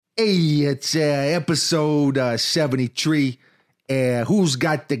Hey, it's episode 73. Who's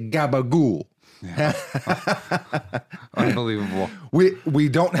got the Gabagool? Unbelievable. We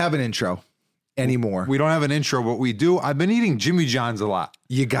don't have an intro anymore. We don't have an intro, but we do. I've been eating Jimmy John's a lot.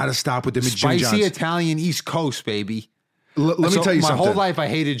 You got to stop with the Jimmy Spicy John's. Italian East Coast, baby. Let me tell you something. My whole life, I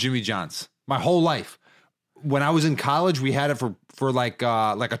hated Jimmy John's. My whole life. When I was in college, we had it for like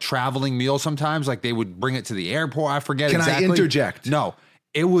a traveling meal sometimes. Like they would bring it to the airport. I forget exactly. Can I interject? No.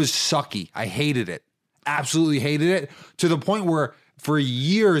 It was sucky. I hated it. Absolutely hated it. To the point where for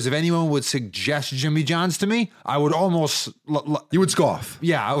years, if anyone would suggest Jimmy John's to me, I would almost... You would scoff.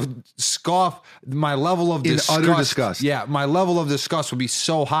 Yeah, I would scoff. My level of disgust... utter disgust. Yeah, my level of disgust would be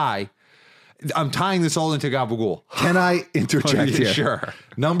so high. I'm tying this all into Gabagool. Can I interject here? Sure.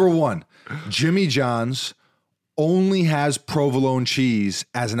 Number one, Jimmy John's only has provolone cheese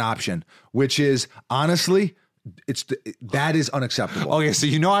as an option, which is, honestly... that is unacceptable. Okay, so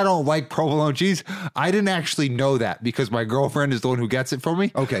I don't like provolone cheese. I didn't actually know that because my girlfriend is the one who gets it for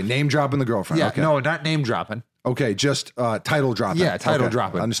me. Okay, name dropping the girlfriend. Yeah, okay. No, not name dropping. Okay, just title dropping. Yeah, title okay.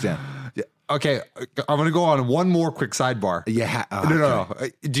 dropping. Understand. Yeah. Okay, I'm going to go on one more quick sidebar. Yeah. No.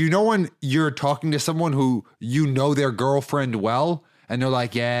 Do you know when you're talking to someone who you know their girlfriend well, and they're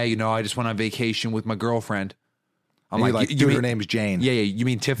like, yeah, I just went on vacation with my girlfriend. I'm like, dude, her name is Jane. Yeah, you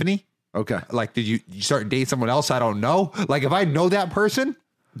mean Tiffany? Okay. Like, did you start dating someone else? I don't know. Like, if I know that person.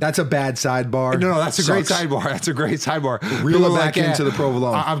 That's a bad sidebar. No, that's a great sidebar. That's a great sidebar. Reel it back into the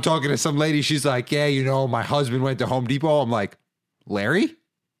provolone. I'm talking to some lady. She's like, yeah, my husband went to Home Depot. I'm like, Larry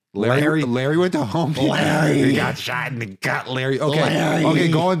went to Home Depot. Larry. He got shot in the gut, Larry. Okay. Larry.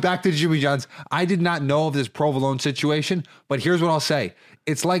 Okay, going back to Jimmy John's. I did not know of this provolone situation, but here's what I'll say.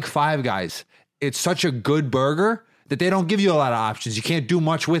 It's like Five Guys. It's such a good burger that they don't give you a lot of options. You can't do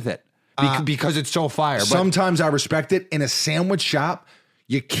much with it. Because it's so fire. But sometimes I respect it. In a sandwich shop,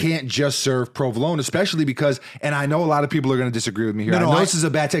 you can't just serve provolone, especially because, and I know a lot of people are going to disagree with me here. I know this is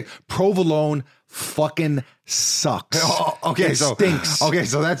a bad take. Provolone fucking sucks. Okay, it stinks. Okay,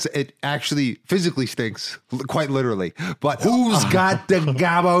 so it actually physically stinks, quite literally. But who's got the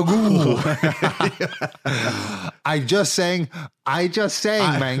gabagool? I just saying,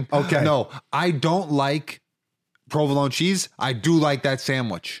 man. Okay. No, I don't like provolone cheese. I do like that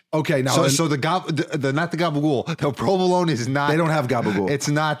sandwich. Okay, now so the not the gabagool. The provolone is not. They don't have gabagool. It's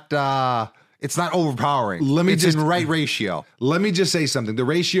not. It's not overpowering. It's in right ratio. Let me just say something. The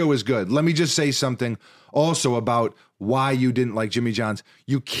ratio is good. Let me just say something also about why you didn't like Jimmy John's.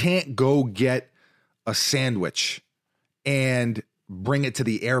 You can't go get a sandwich and bring it to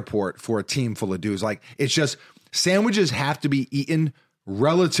the airport for a team full of dudes. Like, it's just, sandwiches have to be eaten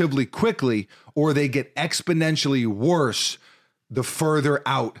relatively quickly, or they get exponentially worse the further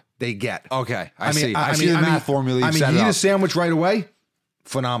out they get. Okay, I see. I see the math formula. You eat a sandwich right away,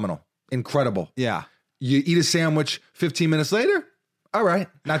 phenomenal, incredible. Yeah. You eat a sandwich 15 minutes later, all right,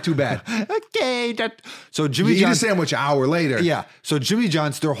 not too bad. Okay. So Jimmy John's, eat a sandwich an hour later. Yeah. So Jimmy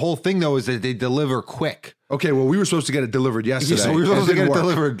John's, their whole thing though is that they deliver quick. Okay, well, we were supposed to get it delivered yesterday. Yeah, so we were supposed to get it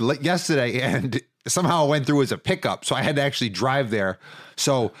delivered yesterday, and somehow it went through as a pickup, so I had to actually drive there.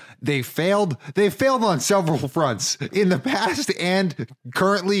 So they failed on several fronts in the past and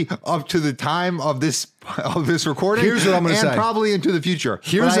currently up to the time of this recording. Here's what I'm going to say. And probably into the future.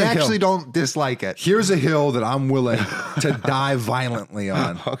 I actually don't dislike it. Here's a hill that I'm willing to die violently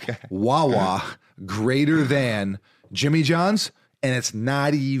on. Okay. Wawa greater than Jimmy John's, and it's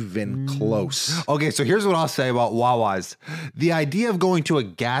not even close. Okay, so here's what I'll say about Wawa's. The idea of going to a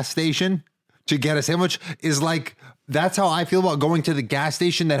gas station to get a sandwich is like, that's how I feel about going to the gas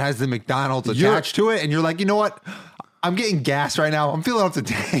station that has the McDonald's attached to it. And you're like, you know what? I'm getting gas right now. I'm filling up the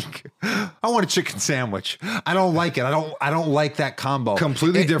tank. I want a chicken sandwich. I don't like it. I don't like that combo.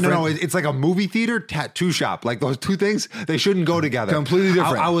 Completely different. No, it's like a movie theater tattoo shop. Like those two things, they shouldn't go together. Completely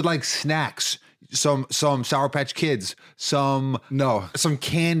different. I would like snacks. Some Sour Patch Kids, some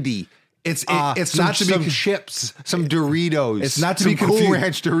candy. It's not to be some chips, some Doritos. It's not to be confused. Cool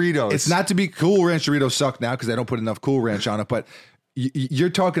Ranch Doritos. It's not to be Cool Ranch Doritos suck now because they don't put enough Cool Ranch on it. But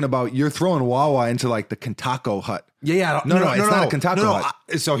you're talking about, you're throwing Wawa into like the Kentucky Hut. Yeah. No, it's not a Kentucky Hut.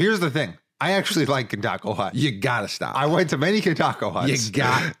 So here's the thing. I actually like Kentucky Hut. You gotta stop. I went to many Kentucky Huts. You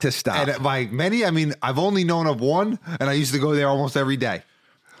got to stop. And by many, I mean I've only known of one, and I used to go there almost every day.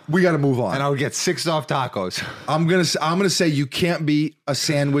 We got to move on. And I would get 6 off tacos. I'm gonna say you can't be a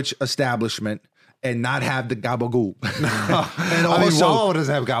sandwich establishment and not have the gabagool. And also, Wawa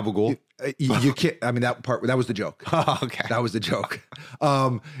doesn't have gabagool. You can't. I mean, that was the joke. Okay, that was the joke.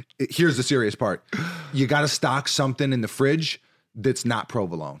 Here's the serious part. You got to stock something in the fridge that's not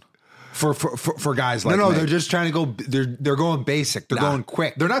provolone. for guys like No, me. they're just trying to go. They're going basic. They're going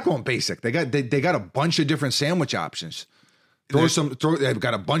quick. They're not going basic. They got a bunch of different sandwich options. They've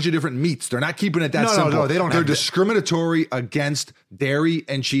got a bunch of different meats. They're not keeping it that simple. No, they don't. They're discriminatory against dairy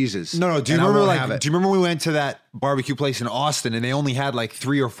and cheeses. No. Do you remember we went to that barbecue place in Austin and they only had like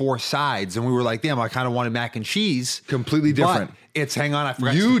 3 or 4 sides, and we were like, damn, I kind of wanted mac and cheese. Completely different. But hang on, I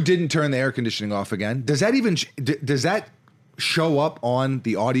forgot. You didn't turn the air conditioning off again. Does that show up on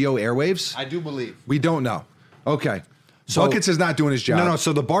the audio airwaves? I do believe. We don't know. Okay. So Buckets is not doing his job. No.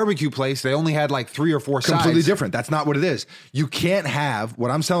 So the barbecue place, they only had like 3 or 4 sides. Completely different. That's not what it is. You can't have,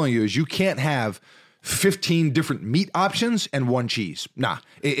 what I'm telling you is you can't have 15 different meat options and 1 cheese. Nah,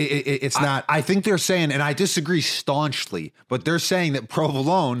 it's not. I think they're saying, and I disagree staunchly, but they're saying that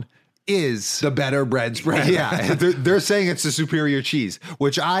provolone is the better bread spread. Yeah, they're saying it's the superior cheese,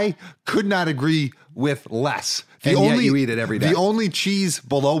 which I could not agree with less. Yet you eat it every day. The only cheese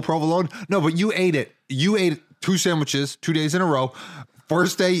below provolone. No, but you ate it. You ate 2 sandwiches 2 days in a row.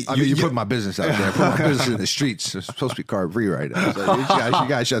 First day, you put my business out there. Put my business in the streets. It's supposed to be carb free right now. So you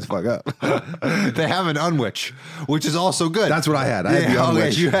guys shut the fuck up. They have an unwich, which is also good. That's what I had. I had the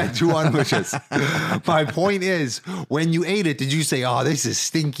unwich. You had 2 unwiches. My point is, when you ate it, did you say, "Oh, this is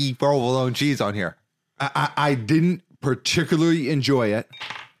stinky provolone cheese on here"? I didn't particularly enjoy it,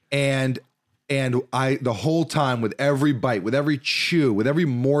 and I the whole time with every bite, with every chew, with every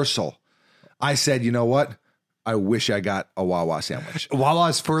morsel, I said, you know what? I wish I got a Wawa sandwich.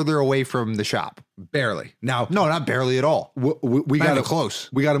 Wawa's further away from the shop. Barely. Now, no, not barely at all. We got to close.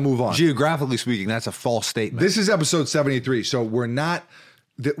 We got to move on. Geographically speaking, that's a false statement. This is episode 73, so we're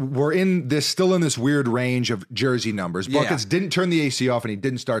still in this weird range of jersey numbers. Buckets didn't turn the AC off and he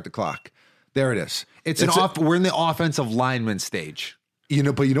didn't start the clock. There it is. We're in the offensive lineman stage.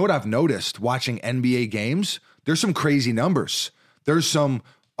 But you know what I've noticed watching NBA games? There's some crazy numbers. There's some.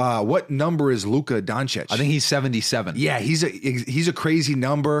 What number is Luka Doncic? I think he's 77. Yeah, he's a crazy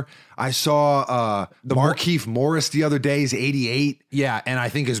number. I saw Markieff Morris the other day is 88. Yeah, and I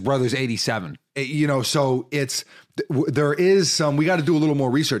think his brother's 87. So there is some. We got to do a little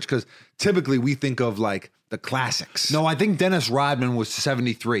more research because typically we think of like the classics. No, I think Dennis Rodman was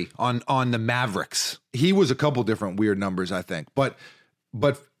 73 on the Mavericks. He was a couple different weird numbers, I think, but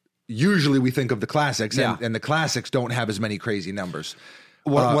usually we think of the classics, and the classics don't have as many crazy numbers.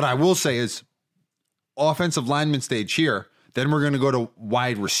 What I will say is offensive lineman stage here, then we're going to go to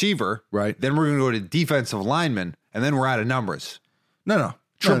wide receiver, right? Then we're going to go to defensive lineman, and then we're out of numbers. No.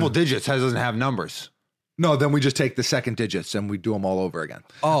 Triple digits doesn't have numbers. No, then we just take the second digits and we do them all over again.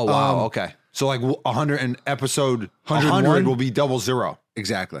 Oh, wow. Okay. So like 100 and episode 100 will be 00.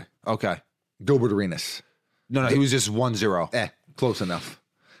 Exactly. Okay. Gilbert Arenas. No, he was just 10. Close enough.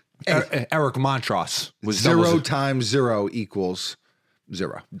 Eric Montross was 0 times 0 equals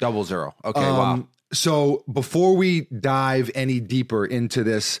 0. 00. Okay, wow. So before we dive any deeper into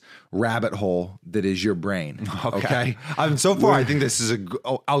this rabbit hole that is your brain, okay? So far, I think this is an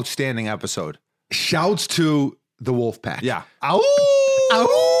outstanding episode. Shouts to the Wolfpack. Yeah. Ow!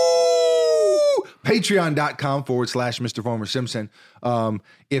 Ow! Patreon.com/Mr. Former Simpson.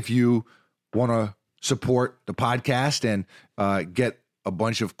 If you want to support the podcast and get a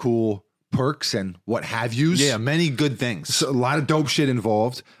bunch of cool perks and what have yous. Yeah, many good things. So a lot of dope shit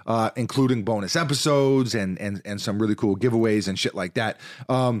involved, including bonus episodes and some really cool giveaways and shit like that.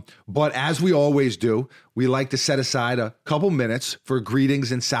 But as we always do, we like to set aside a couple minutes for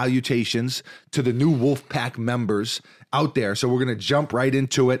greetings and salutations to the new Wolfpack members out there. So we're going to jump right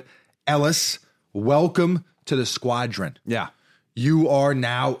into it. Ellis, welcome to the squadron. Yeah. You are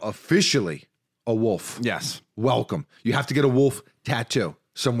now officially a wolf. Yes. Welcome. You have to get a wolf tattoo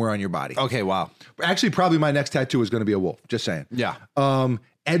somewhere on your body. Okay, wow. Actually, probably my next tattoo is going to be a wolf. Just saying. Yeah.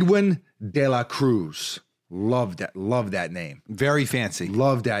 Edwin De La Cruz. Love that name. Very fancy.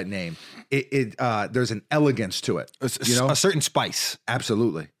 Love that name. There's an elegance to it. A certain spice.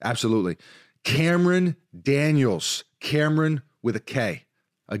 Absolutely. Cameron Daniels. Cameron with a K.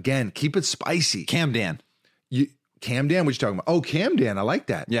 Again, keep it spicy. Cam Dan. Cam Dan, what you talking about? Oh, Cam Dan. I like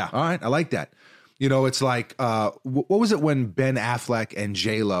that. Yeah. All right. I like that. It's like, what was it when Ben Affleck and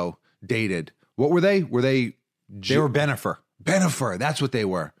J-Lo dated? What were they? They were Benifer. Benifer. That's what they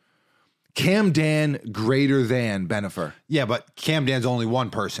were. Cam Dan greater than Benifer. Yeah, but Cam Dan's only one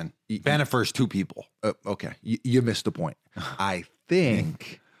person. Benifer's 2 people. Okay. You missed the point. I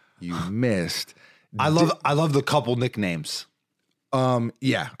think you missed. I love the couple nicknames.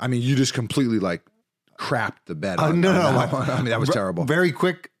 Yeah. I mean, you just completely like crapped the bed. No. I mean, that was terrible. Very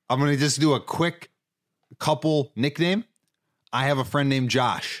quick. I'm going to just do a quick couple nickname. I have a friend named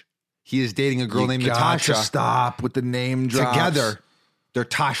Josh. He is dating a girl named Natasha. Stop with the name drops. Together, they're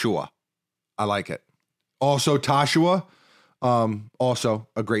Tashua. I like it. Also, Tashua, also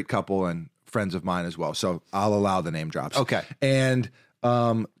a great couple and friends of mine as well. So I'll allow the name drops. Okay. And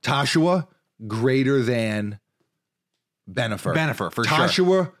Tashua, greater than Benifer. Benifer, for Tashua,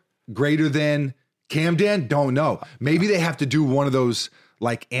 sure. greater than Camden? Don't know. Maybe they have to do one of those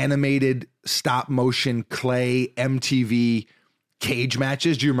like animated stop motion clay MTV cage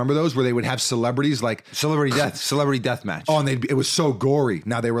matches. Do you remember those where they would have celebrities like Celebrity death match. Oh, and it was so gory.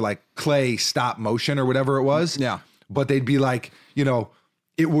 Now they were like clay stop motion or whatever it was. Yeah. But they'd be like,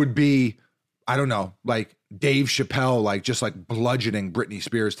 it would be, I don't know, like Dave Chappelle, like just like bludgeoning Britney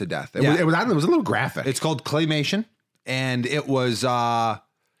Spears to death. It was a little graphic. It's called Claymation, and it was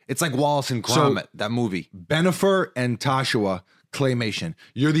it's like Wallace and Gromit, that movie. Benifer and Tashua, Claymation.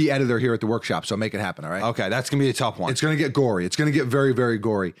 You're the editor here at the workshop, so make it happen, all right? Okay, that's going to be a tough one. It's going to get gory. It's going to get very, very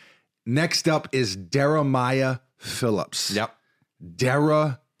gory. Next up is Jeremiah Phillips. Yep.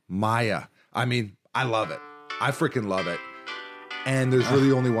 Jeremiah. I mean, I love it. I freaking love it. And there's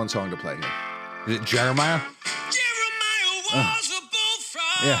really only one song to play here. Is it Jeremiah? Jeremiah was a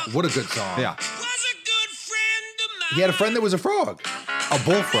bullfrog. Yeah, what a good song. Yeah. Was a good friend of mine. He had a friend that was a frog. A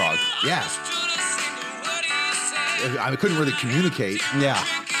bullfrog. Yeah. I couldn't really communicate. Yeah.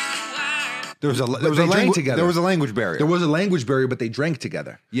 There was a they drank together. There was a language barrier. There was a language barrier, but they drank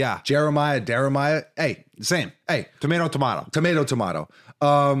together. Yeah. Jeremiah. Hey, Same. hey, Tomato. tomato.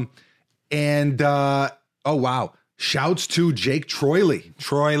 Oh wow. Shouts to Jake Troyley.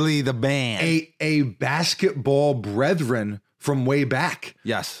 Troy the band. A basketball brethren from way back.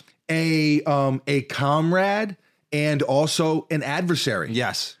 Yes. A comrade and also an adversary.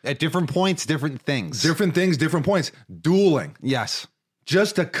 Yes. At different points, different things. Different things, different points. Dueling. Yes.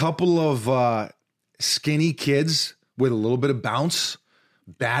 Just a couple of skinny kids with a little bit of bounce,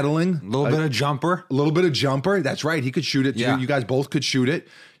 battling. A little bit of jumper. A little bit of jumper. That's right. He could shoot it too. Yeah. You guys both could shoot it.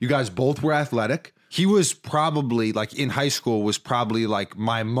 You guys both were athletic. He was probably like in high school was probably like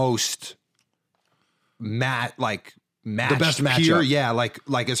my most matched The best peer. matchup. Yeah,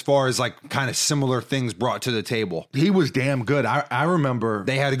 like as far as like kind of similar things brought to the table. He was damn good. I remember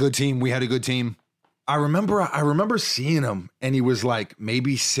They had a good team. We had a good team. I remember seeing him and he was like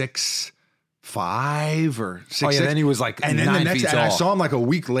maybe 6'5" or 6'6". Oh yeah, then he was like and then 9 the next feet and I tall. saw him like a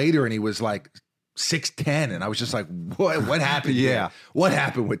week later and he was like 6'10", and I was just like, what happened? Yeah. here? What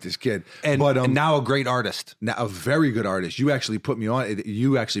happened with this kid? and now a great artist. Now a very good artist. You actually put me on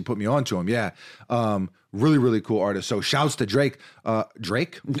to him. Yeah. Really, really cool artist. So shouts to Drake.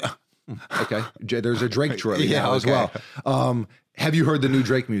 Drake? Okay. There's a Drake Troy now as okay. well. Have you heard the new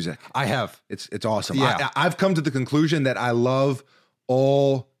Drake music? I have. It's awesome. Yeah. I've come to the conclusion that I love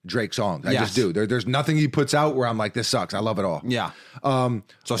all Drake songs. I just do. There's nothing he puts out where I'm like, this sucks. I love it all. Yeah.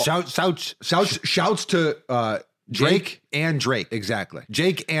 So Shouts to Drake and Drake. Exactly.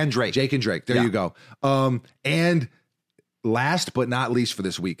 Jake and Drake. Jake and Drake. There Yeah. you go. And last but not least for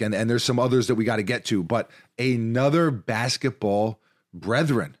this week, and there's some others that we got to get to, but another basketball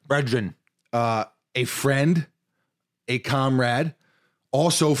brethren, a friend, a comrade,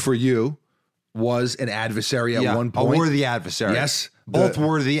 also for you, was an adversary at one point. A worthy adversary. Yes. Both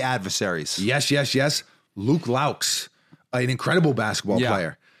worthy adversaries. Yes. Luke Laux, an incredible basketball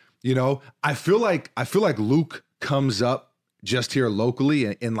player. You know, I feel like Luke comes up just here locally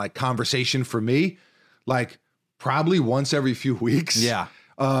in like conversation for me, like probably once every few weeks. Yeah.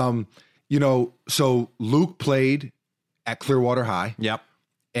 You know, so Luke played at Clearwater High. Yep.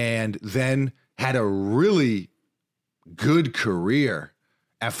 And then had a really good career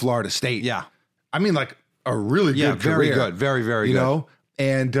at Florida State. Yeah. I mean, like a really good very career. good. Very, very you good. know,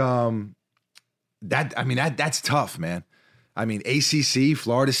 and that's tough, man. I mean, ACC,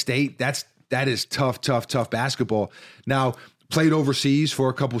 Florida State, that is tough basketball. Now, played overseas for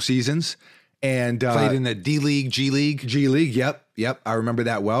a couple seasons and Played in the D League, G League. G League. Yep. I remember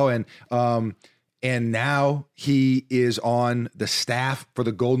that well. And now he is on the staff for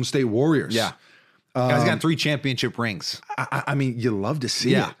the Golden State Warriors. Yeah. Guy's got 3 championship rings. I mean, you love to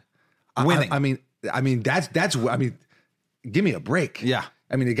see it. Winning. I mean, give me a break. Yeah.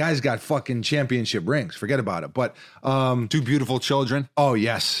 I mean, the guy's got fucking championship rings. Forget about it. But 2 beautiful children. oh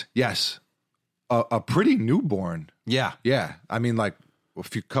yes. A pretty newborn. Yeah. Yeah. I mean, like a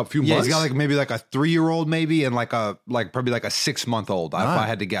few Yeah, months. he's got like maybe like a 3-year-old maybe and probably like a 6-month-old if I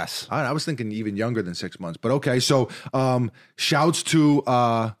had to guess. I was thinking even younger than 6 months, but okay. So, shouts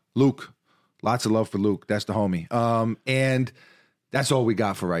to Luke. Lots of love for Luke. That's the homie. And that's all we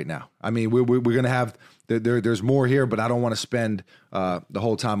got for right now. I mean, we're gonna have there's more here, but I don't want to spend the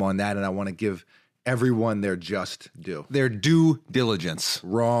whole time on that, and I want to give everyone their just due. Their due diligence.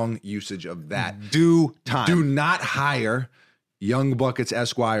 Wrong usage of that. Due time. Do not hire Young Buckets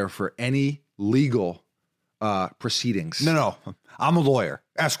Esquire for any legal proceedings. No. I'm a lawyer.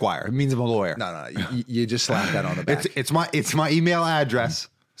 Esquire. It means I'm a lawyer. No. You just slap that on the back. It's my email address,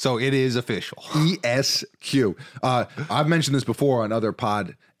 so it is official. ESQ. I've mentioned this before on other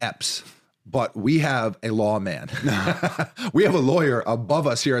pod eps, but we have a lawman. We have a lawyer above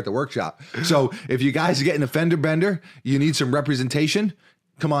us here at the workshop. So if you guys are getting a fender bender, you need some representation,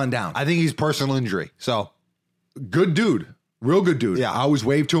 come on down. I think he's personal injury. So Good dude. Real good dude. Yeah. I always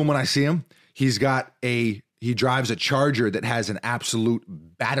wave to him when I see him. He drives a Charger that has an absolute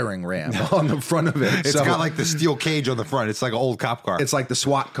battering ram on the front of it. it's got like the steel cage on the front. It's like an old cop car. It's like the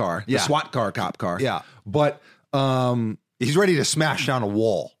SWAT car. Yeah. The SWAT car, cop car. Yeah. But He's ready to smash down a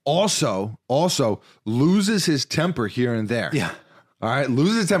wall. also loses his temper here and there. Yeah. All right.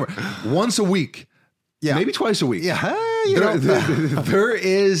 Loses his temper once a week. Yeah. Maybe twice a week. Yeah. There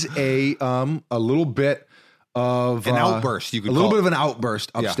is a little bit of An outburst, you could a little call bit it. of an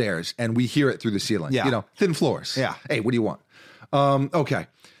outburst upstairs, and we hear it through the ceiling. Yeah. Thin floors. Yeah. Hey, what do you want? Okay.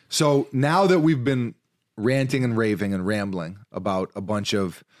 So now that we've been ranting and raving and rambling about a bunch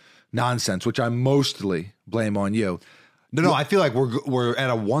of nonsense, which I mostly blame on you. No, I feel like we're at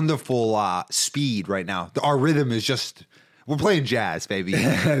a wonderful speed right now. Our rhythm is just, we're playing jazz, baby.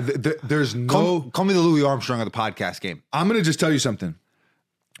 There's no. Call me the Louis Armstrong of the podcast game. I'm going to just tell you something.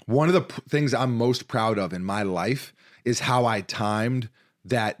 One of the things I'm most proud of in my life is how I timed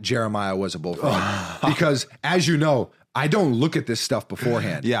that Jeremiah was a bullfrog. Because as you know, I don't look at this stuff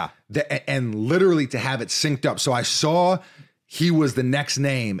beforehand. Yeah. And literally to have it synced up. So I saw he was the next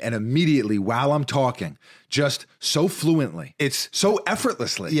name, and immediately while I'm talking, just so fluently, It's so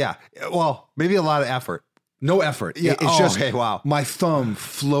effortlessly. Yeah. Well, maybe a lot of effort. No effort. Yeah. It's just okay, wow. my thumb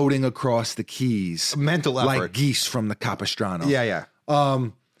floating across the keys. Mental like effort. geese from the Capistrano. Yeah.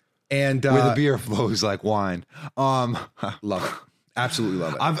 And Where the beer flows like wine. love it. Absolutely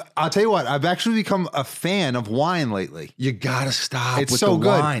love it. I'll tell you what, I've actually become a fan of wine lately. You gotta stop It's with so the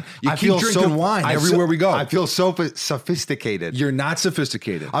good. wine. You I keep feel drinking wine everywhere we go. I feel so sophisticated. You're not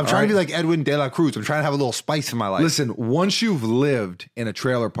sophisticated. I'm all trying to be right? like Edwin De La Cruz. I'm trying to have a little spice in my life. Listen, once you've lived in a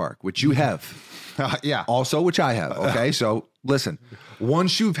trailer park, which you have, Yeah. also which I have, okay? So listen,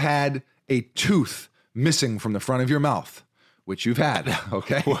 once you've had a tooth missing from the front of your mouth, which you've had,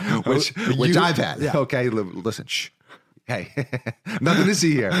 okay? which I've had. Yeah. Okay, listen, shh. Hey, nothing to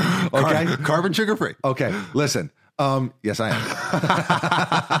see here. Okay, Carbon sugar free. okay, listen. Yes, I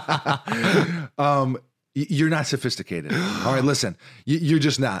am. You're not sophisticated. All right, listen. You're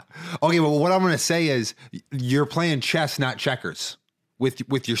just not. Okay, well, what I'm going to say is you're playing chess, not checkers, with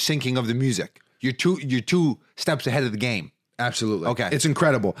your syncing of the music. You're two steps ahead of the game. Absolutely. Okay. It's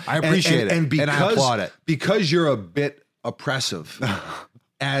incredible. I appreciate it, And because, and I applaud it. Because you're a bit oppressive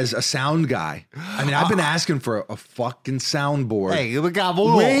as a sound guy. I mean, I've been asking for a fucking soundboard. Hey, the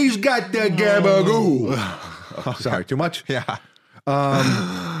Gabagool. Where's got the Gabagool? Oh, sorry, too much? Yeah.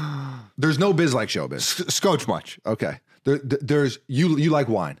 There's no biz like showbiz. Scotch much. Okay. There's you like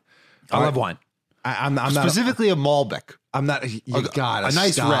wine. I love wine. I'm not Specifically a Malbec. I'm not. You gotta a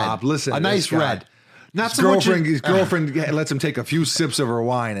nice stop. red. Listen, a nice this guy. red. Not His so much. girlfriend, his girlfriend lets him take a few sips of her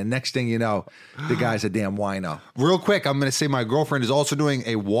wine, and next thing you know, the guy's a damn wino. Real quick, I'm going to say my girlfriend is also doing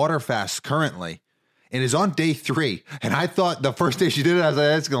a water fast currently, and is on day 3. And I thought the first day she did it, I was like,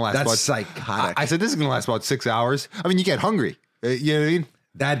 "That's going to last." That's about, psychotic. I said, "This is going to last about 6 hours." I mean, you get hungry. You know what I mean?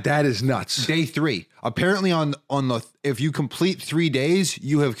 That is nuts. Day 3. Apparently, on the if you complete 3 days,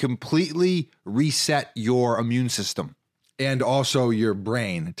 you have completely reset your immune system. And also your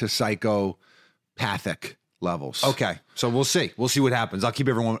brain to psychopathic levels. Okay, so we'll see. We'll see what happens. I'll keep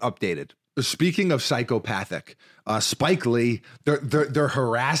everyone updated. Speaking of psychopathic, Spike Lee, they're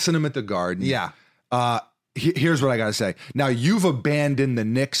harassing him at the Garden. Yeah. Here's what I gotta say. Now you've abandoned the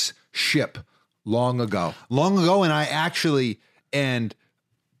Knicks ship long ago. And I actually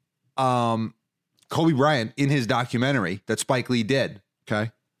Kobe Bryant in his documentary that Spike Lee did,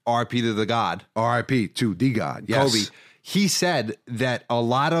 Okay. R.I.P. to the God, R.I.P. to the God. Yes. Kobe. He said that a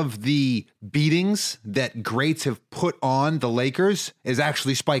lot of the beatings that greats have put on the Lakers is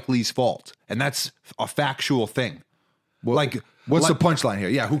actually Spike Lee's fault. And that's a factual thing. What's the punchline here?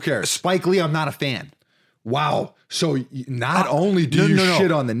 Yeah, who cares? Spike Lee, I'm not a fan. Wow. So not only do you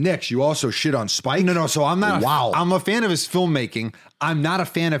shit on the Knicks, you also shit on Spike? No. So I'm not. Wow. I'm a fan of his filmmaking. I'm not a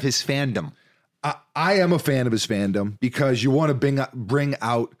fan of his fandom. I am a fan of his fandom because you want to bring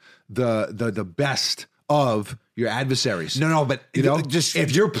out the best of your adversaries. No, but You know, just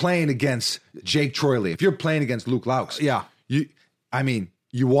if you're playing against Jake Troyley, if you're playing against Luke Laux, Yeah.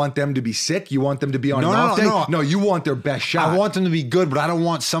 You want them to be sick? You want them to be on an No, off day? no. No, you want their best shot. I want them to be good, but I don't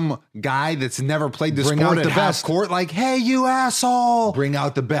want some guy that's never played the Bring sport out at the half best. court like, hey, you asshole. Bring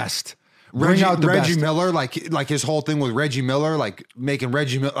out the best. Bring out the Reggie best. Miller, like his whole thing with Reggie Miller, like making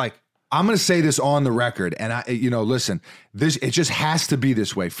Reggie Miller, like I'm going to say this on the record, and listen, it just has to be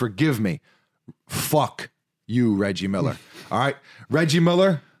this way. Forgive me. Fuck you, Reggie Miller. All right, Reggie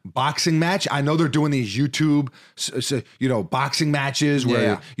Miller boxing match. I know they're doing these YouTube, boxing matches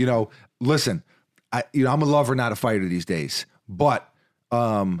where listen, I'm a lover, not a fighter these days, but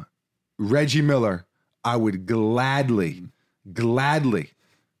Reggie Miller, I would gladly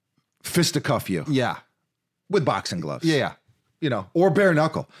fisticuff you. yeah, With boxing gloves. yeah. Or bare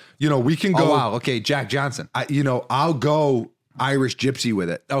knuckle. We can go. Oh wow, okay, Jack Johnson. I'll go Irish gypsy with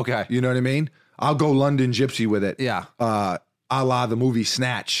it. Okay. You know what I mean? I'll go London gypsy with it. Yeah. A la the movie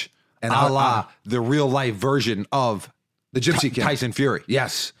Snatch. And A la the real life version of the Gypsy King. Tyson Fury.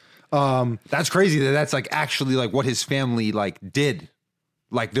 Yes. That's crazy that's like actually like what his family like did.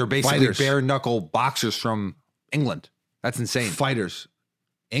 Like they're basically Fighters. bare knuckle boxers from England. That's insane. Fighters.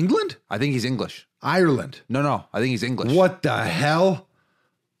 England? I think he's English. Ireland. No, I think he's English. What the hell?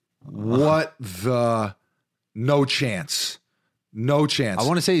 What the? No chance. No chance. I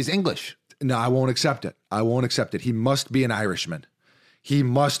want to say he's English. No, I won't accept it. I won't accept it. He must be an Irishman. He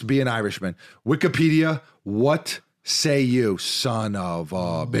must be an Irishman. Wikipedia, what say you, son of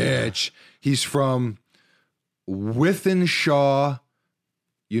a bitch? He's from Wythenshawe,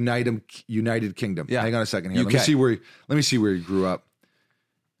 United Kingdom. Yeah. Hang on a second here. UK. Let me see where he grew up.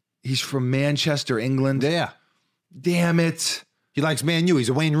 He's from Manchester, England. Yeah. Damn it. He likes Man U. He's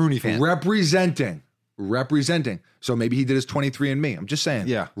a Wayne Rooney fan. Representing. So maybe he did his 23andMe. I'm just saying.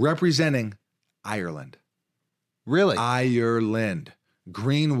 Yeah. Representing Ireland. Really? Ireland.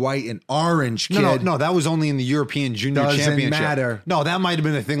 Green, white, and orange, kid. No, that was only in the European Junior Doesn't Championship. matter. No, that might have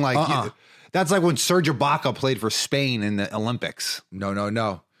been a thing like that's like when Serge Ibaka played for Spain in the Olympics.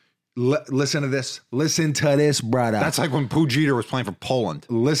 No. Listen to this. Listen to this, brother. That's like when Pooh Jeter was playing for Poland.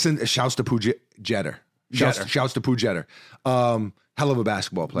 Listen. Shouts to Pooh Jeter. Shouts to Pooh Jeter. Hell of a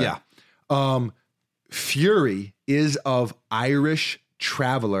basketball player. Yeah. Fury is of Irish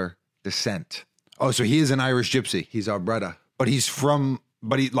traveler descent. Oh, so he is an Irish gypsy. He's our brother. But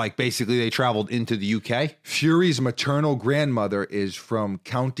basically they traveled into the UK. Fury's maternal grandmother is from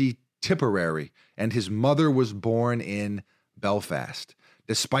County Tipperary, and his mother was born in Belfast.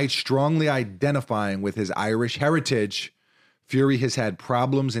 Despite strongly identifying with his Irish heritage, Fury has had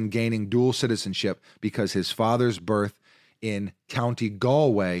problems in gaining dual citizenship because his father's birth in County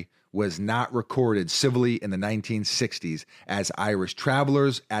Galway was not recorded civilly in the 1960s, as Irish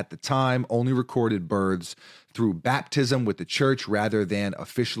travelers at the time only recorded births through baptism with the church rather than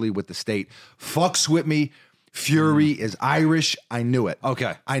officially with the state. Fucks with me. Fury is Irish. I knew it.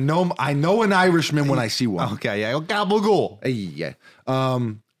 Okay. I know an Irishman when I see one. Okay, yeah. Gabagool. Yeah.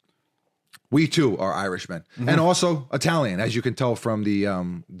 We too are Irishmen, and also Italian, as you can tell from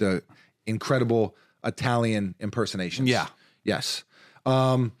the incredible Italian impersonations. Yeah. Yes.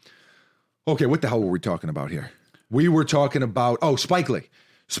 Okay, what the hell were we talking about here? We were talking about Spike Lee.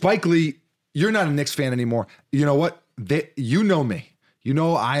 Spike Lee, you're not a Knicks fan anymore. You know what? You know me. You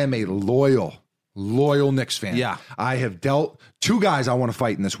know I am a loyal Knicks fan. Yeah. I have dealt two guys I want to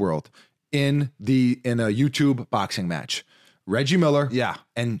fight in this world in a YouTube boxing match. Reggie Miller, Yeah.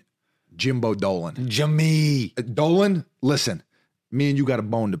 and Jimbo Dolan. Jimmy. Dolan, listen, me and you got a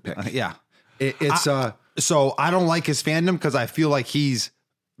bone to pick. Yeah. So I don't like his fandom because I feel like he's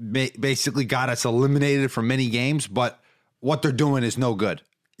basically got us eliminated from many games, but what they're doing is no good.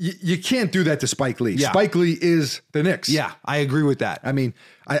 you can't do that to Spike Lee. Yeah. Spike Lee is the Knicks. Yeah, I agree with that. I mean,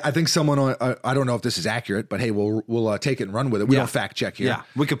 I think someone on, I don't know if this is accurate, but hey, we'll take it and run with it. We don't fact check here. Yeah,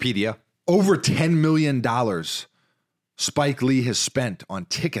 Wikipedia. Over $10 million Spike Lee has spent on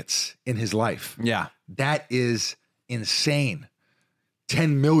tickets in his life. Yeah, That is insane.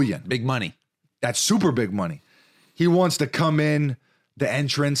 10 million. big money. That's super big money. He wants to come in the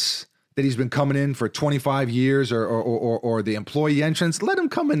entrance that he's been coming in for 25 years or the employee entrance. Let him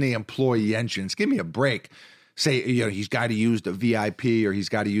come in the employee entrance. Give me a break. Say, he's got to use the VIP or he's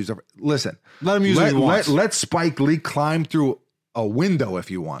got to use listen. Let him use what he wants. Let Spike Lee climb through a window if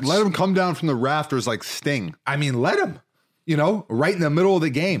he wants. Let him come down from the rafters like Sting. I mean, let him, right in the middle of the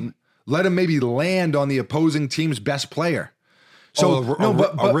game. Let him maybe land on the opposing team's best player. So a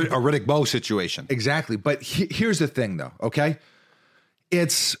Riddick Bowe situation. Exactly. But here's the thing, though. Okay,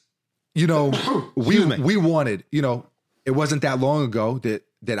 it's we wanted. It wasn't that long ago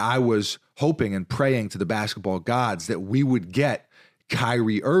that I was hoping and praying to the basketball gods that we would get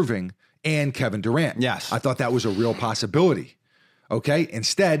Kyrie Irving and Kevin Durant. Yes. I thought that was a real possibility. Okay.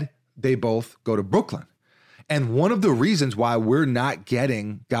 Instead, they both go to Brooklyn. And one of the reasons why we're not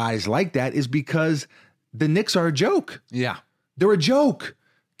getting guys like that is because the Knicks are a joke. Yeah. They're a joke.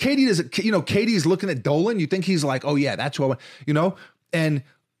 Katie doesn't, Katie's looking at Dolan. You think he's like, oh yeah, that's what, and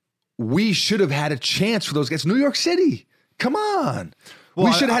we should have had a chance for those guys. New York City. Come on. Well,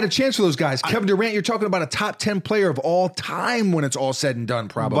 we should have had a chance for those guys. Kevin Durant, you're talking about a top 10 player of all time when it's all said and done,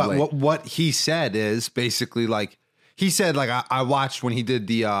 probably. But what he said is basically like, he said, like, I watched when he did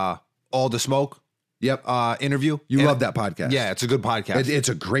the All the Smoke interview. You love that podcast. Yeah, it's a good podcast. It's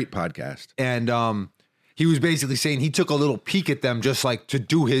a great podcast. And he was basically saying he took a little peek at them just like to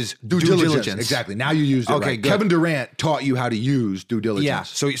do his due diligence. Exactly. Now you used it Okay, right. good. Kevin Durant taught you how to use due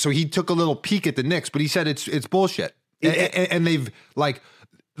diligence. Yeah. So he took a little peek at the Knicks, but he said it's bullshit. And they've like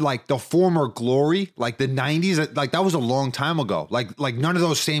the former glory, like the 90s, like that was a long time ago. Like none of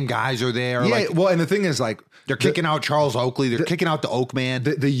those same guys are there. Yeah, Like, well, and the thing is, like, they're kicking out Charles Oakley. They're kicking out the Oak Man.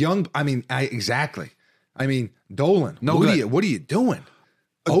 the young, exactly. I mean, Dolan, No what good. are you doing?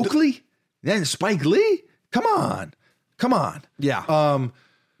 Oakley? Then Spike Lee? Come on. Yeah.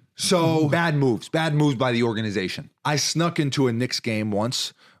 So Bad moves by the organization. I snuck into a Knicks game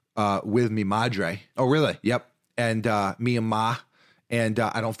once with me madre. Oh, really? Yep. And me and Ma. And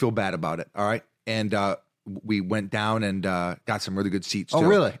I don't feel bad about it. All right. And we went down and got some really good seats. Oh, too.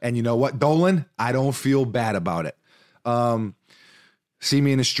 really? And you know what, Dolan? I don't feel bad about it. See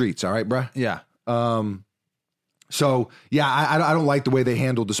me in the streets. All right, bruh? Yeah. So yeah, I don't like the way they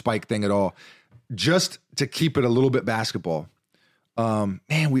handled the Spike thing at all. Just to keep it a little bit basketball. Man,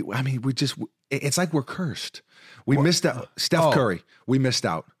 it's like we're cursed. We missed out. Steph Curry, we missed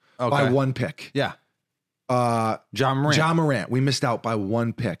out by one pick. Yeah. John Morant, we missed out by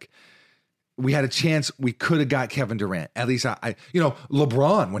one pick. We had a chance. We could have got Kevin Durant. At least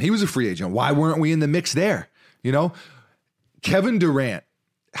LeBron, when he was a free agent, why weren't we in the mix there? Kevin Durant,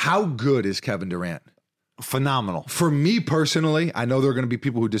 how good is Kevin Durant? Phenomenal. For me personally, I know there are going to be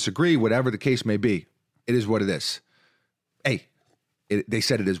people who disagree, whatever the case may be. It is what it is. Hey, they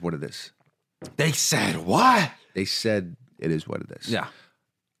said it is what it is. They said what? They said it is what it is. Yeah.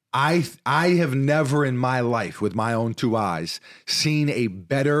 I have never in my life, with my own two eyes, seen a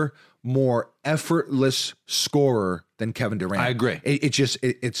better, more effortless scorer than Kevin Durant. I agree.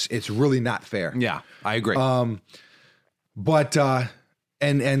 It's really not fair. Yeah, I agree. But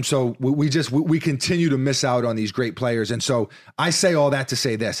so we continue to miss out on these great players. And so I say all that to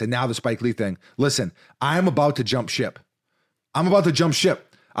say this, and now the Spike Lee thing. Listen, I'm about to jump ship. I'm about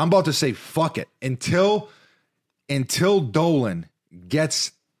to say fuck it until Dolan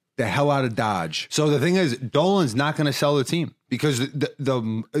gets the hell out of Dodge. So the thing is, Dolan's not going to sell the team because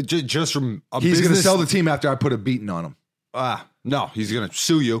just from he's going to sell the team after I put a beating on him. No, he's going to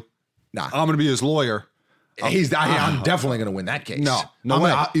sue you. Nah, I'm going to be his lawyer. I'm definitely going to win that case. No way.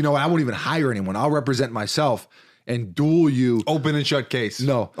 I won't even hire anyone. I'll represent myself and duel you. Open and shut case.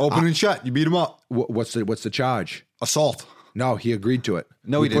 No, open and shut. You beat him up. What's the charge? Assault. No, he agreed to it.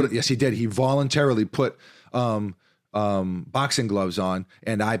 No, he didn't. Yes, he did. He voluntarily put boxing gloves on,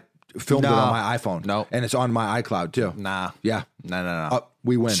 and I filmed it on my iPhone. No, and it's on my iCloud too. Nah. Yeah. No.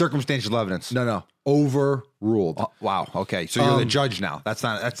 We win. Circumstantial evidence. No. Overruled. Wow. Okay. So you're the judge now. That's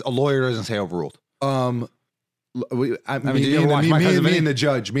a lawyer doesn't say overruled. Me and the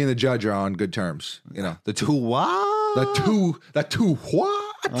judge are on good terms. The two what? The two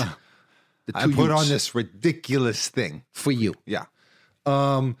what? I put on this ridiculous thing for you. Yeah.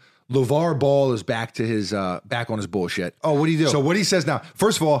 LeVar Ball is back to his back on his bullshit. Oh, what do you do? So what he says now,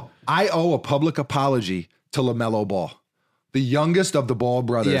 first of all, I owe a public apology to LaMelo Ball, the youngest of the Ball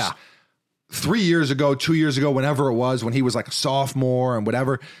brothers. Yeah. 3 years ago, 2 years ago, whenever it was, when he was like a sophomore and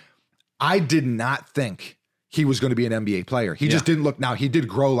whatever, I did not think he was going to be an NBA player. He just didn't look. Now, he did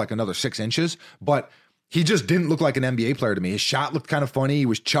grow like another 6 inches, but he just didn't look like an NBA player to me. His shot looked kind of funny. He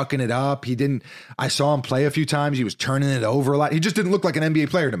was chucking it up. I saw him play a few times. He was turning it over a lot. He just didn't look like an NBA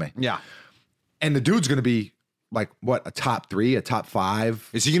player to me. Yeah. And the dude's going to be like, what, a top 3, a top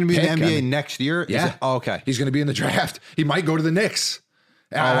 5? Is he going to be in the NBA next year? Yeah. Okay. He's going to be in the draft. He might go to the Knicks.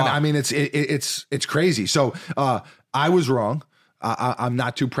 Wow. I mean, it's crazy. So I was wrong. I'm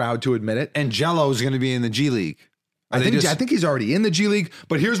not too proud to admit it. And Jello is going to be in the G League. I think he's already in the G League.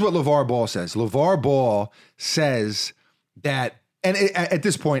 But here's what LeVar Ball says. LeVar Ball says that, and at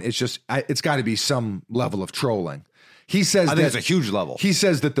this point, it's got to be some level of trolling. He says I think it's a huge level. He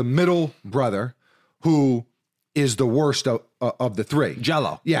says that the middle brother, who is the worst of the 3,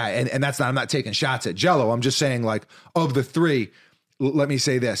 Jello. Yeah, and that's not. I'm not taking shots at Jello. I'm just saying, like, of the 3. Let me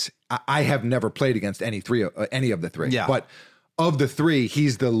say this: I have never played against any of the 3. Yeah, but of the 3,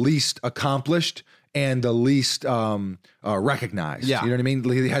 he's the least accomplished and the least recognized. Yeah. You know what I mean?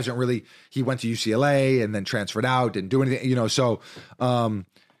 He hasn't really, he went to UCLA and then transferred out and do anything, so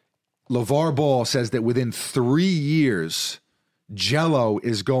LeVar Ball says that within 3 years, Jello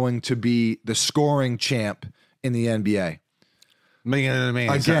is going to be the scoring champ in the NBA.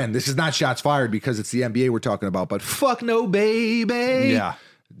 Again, this is not shots fired because it's the NBA we're talking about, but fuck no, baby. Yeah.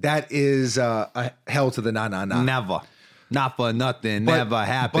 That is a hell to the nah. Never. Not for nothing. Never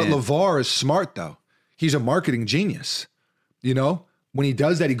happened. But LeVar is smart, though. He's a marketing genius. You know, when he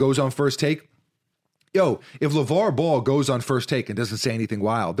does that, he goes on First Take. Yo, if LeVar Ball goes on First Take and doesn't say anything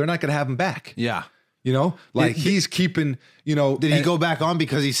wild, they're not going to have him back. Yeah. You know, like he's keeping, you know. Did he go back on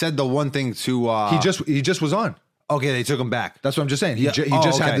because he said the one thing to he just was on. Okay, they took him back. That's what I'm just saying. He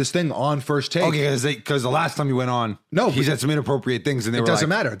just had this thing on First Take. Okay, because the last time he went on, he said some inappropriate things, and they were doesn't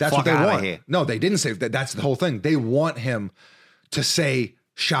like, matter. That's what they want. No, they didn't say that. That's the whole thing. They want him to say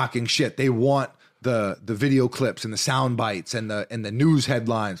shocking shit. They want the video clips and the sound bites and the news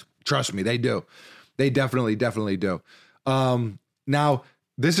headlines. Trust me, they do. They definitely do. Now,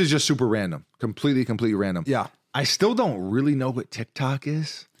 this is just super random. Completely random. Yeah. I still don't really know what TikTok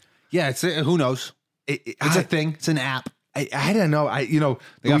is. Yeah, it's who knows? It's a thing. It's an app. I don't know.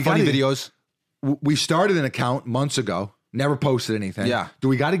 They got funny videos. We started an account months ago. Never posted anything. Yeah. Do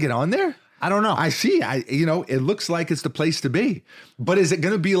we got to get on there? I don't know. I see. It looks like it's the place to be. But is it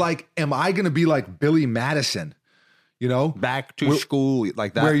going to be like? Am I going to be like Billy Madison? You know, back to school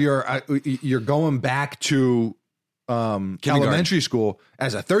like that, where you're going back to elementary school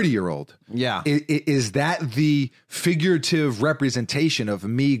as a 30-year-old. Yeah. Is that the figurative representation of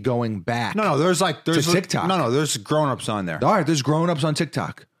me going back? No, there's TikTok. No, there's grown-ups on there. All right, there's grown-ups on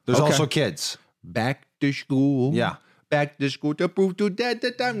TikTok. There's also kids. Back to school. Yeah. Back to school to prove to dad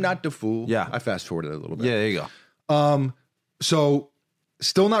that I'm not the fool. Yeah. I fast forwarded a little bit. Yeah, there you go. So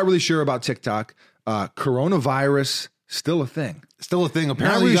still not really sure about TikTok. Coronavirus, still a thing. Still a thing.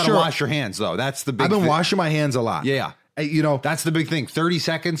 Apparently, really you got to sure. wash your hands, though. That's the big I've been thing. washing my hands a lot. Yeah. That's the big thing. 30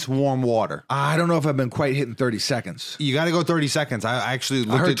 seconds, warm water. I don't know if I've been quite hitting 30 seconds. You got to go 30 seconds. I actually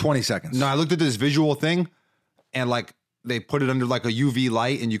looked heard 20 seconds. No, I looked at this visual thing, and like they put it under like a UV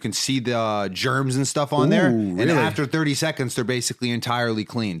light, and you can see the germs and stuff on there. Really? And after 30 seconds, they're basically entirely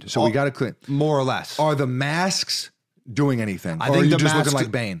cleaned. So we got to clean. More or less. Are the masks doing anything? I or think are you the just masks- looking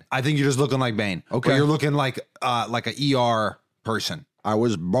like Bane? I think you're just looking like Bane. Okay. But you're looking like an ER person. I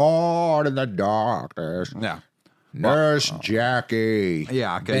was born in the darkness. Yeah. Nurse Jackie.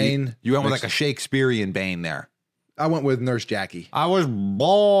 Yeah. Okay. Bane. You went with like a Shakespearean Bane there. I went with Nurse Jackie. I was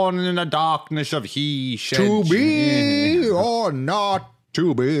born in the darkness of he shed. To be or not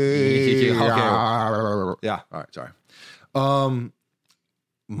to be. Okay. Yeah. All right. Sorry.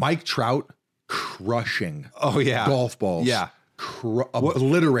 Mike Trout crushing. Oh yeah. Golf balls. Yeah.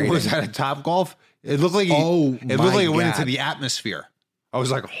 Obliterating. Was that a Top Golf? It looked like it went into the atmosphere. I was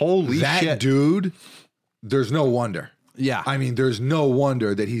like, holy that shit. dude, there's no wonder. Yeah. I mean, there's no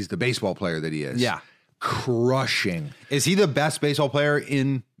wonder that he's the baseball player that he is. Yeah. Crushing. Is he the best baseball player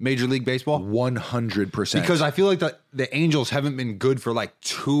in Major League Baseball? 100%. Because I feel like the Angels haven't been good for like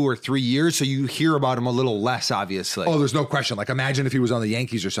 2 or 3 years, so you hear about him a little less, obviously. Oh, there's no question. Like, imagine if he was on the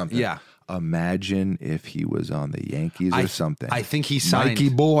Yankees or something. Yeah. Imagine if he was on the Yankees or something. I think he signed. Mikey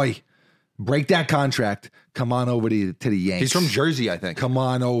boy, break that contract. Come on over to the Yankees. He's from Jersey, I think. Come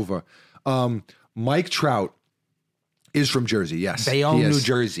on over. Mike Trout is from Jersey, yes. Bayonne, He is. New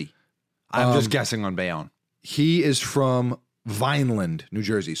Jersey. I'm just guessing on Bayonne. He is from Vineland, New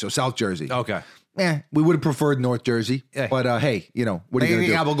Jersey, so South Jersey. Okay. We would have preferred North Jersey, but hey, what are you going to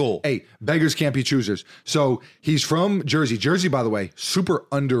do? Gabagool. Hey, beggars can't be choosers. So he's from Jersey. Jersey, by the way, super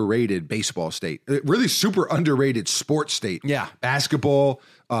underrated baseball state. Really super underrated sports state. Yeah. Basketball,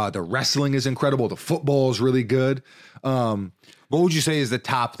 the wrestling is incredible. The football is really good. What would you say is the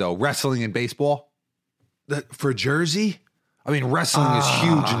top, though? Wrestling and baseball? For Jersey? I mean, wrestling is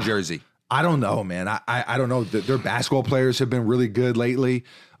huge in Jersey. I don't know, man. I don't know. Their basketball players have been really good lately.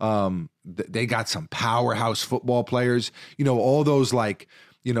 They got some powerhouse football players. All those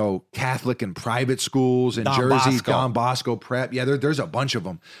Catholic and private schools in Jersey, Bosco. Don Bosco Prep. Yeah, there's a bunch of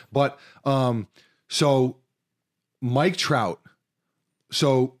them. But so Mike Trout,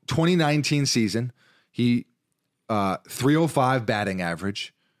 2019 season, he 305 batting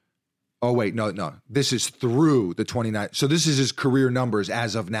average. Oh, wait, no. This is through the 29. So this is his career numbers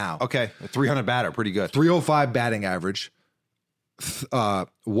as of now. Okay. A 300 batter. Pretty good. 305 batting average,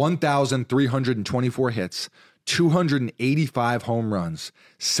 1,324 hits, 285 home runs,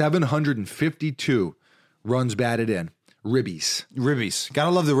 752 runs batted in, Ribbies.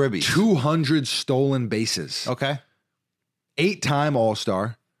 Gotta love the ribbies. 200 stolen bases, Okay. 8-time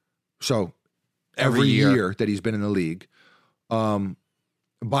All-Star. So every year that he's been in the league.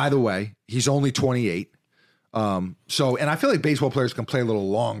 By the way, he's only 28. And I feel like baseball players can play a little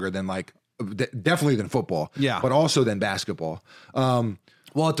longer than definitely than football. Yeah. But also than basketball.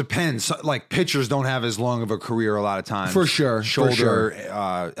 Well, it depends. Like pitchers don't have as long of a career a lot of times. For sure. Shoulder,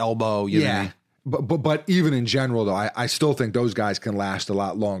 elbow. You know what I mean? But even in general, though, I still think those guys can last a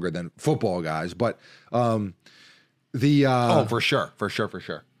lot longer than football guys. But for sure.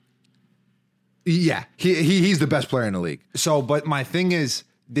 Yeah, he's the best player in the league. So, but my thing is,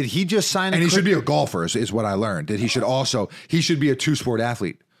 did he just sign? And he should be a golfer, is what I learned. That he should be a 2-sport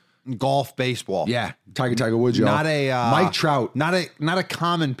athlete. Golf, baseball. Yeah, Tiger Woods. Y'all. Not a Mike Trout. Not a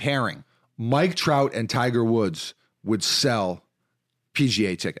common pairing. Mike Trout and Tiger Woods would sell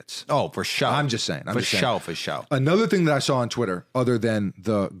PGA tickets. Oh, for sure. I'm just saying. For sure. Another thing that I saw on Twitter, other than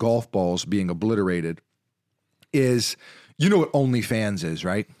the golf balls being obliterated, is you know what OnlyFans is,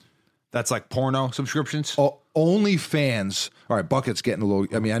 right? That's like porno subscriptions. OnlyFans. All right, Bucket's getting a little.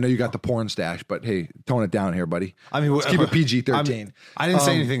 I mean, I know you got the porn stash, but hey, tone it down here, buddy. I mean, let's keep it PG-13. I didn't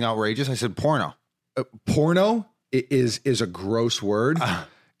say anything outrageous. I said porno. Porno is a gross word.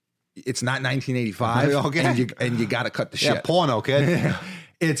 It's not 1985. Okay. And you got to cut the shit. Yeah, porno, kid.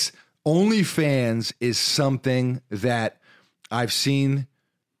 It's OnlyFans is something that I've seen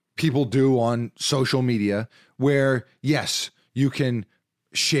people do on social media where, yes, you can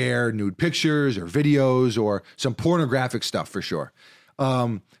share nude pictures or videos or some pornographic stuff for sure.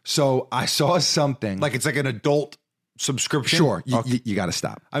 So I saw something Like it's like an adult subscription. Sure, you got to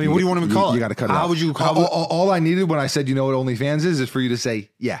stop. I mean, what do you want to call it? You got to cut it How out. would you call it? All I needed when I said, you know what OnlyFans is for you to say,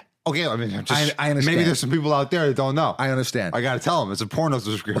 yeah. Okay, I mean, I understand. Maybe there's some people out there that don't know. I understand. I got to tell them it's a porno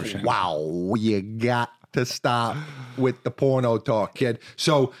subscription. Wow, you got to stop with the porno talk, kid.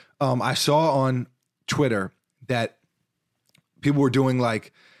 So I saw on Twitter that people were doing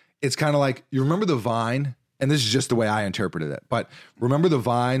like, it's kind of like, you remember the Vine? And this is just the way I interpreted it. But remember the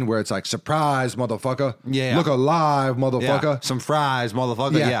Vine where it's like, surprise, motherfucker. Yeah. Look alive, motherfucker. Yeah. Some fries,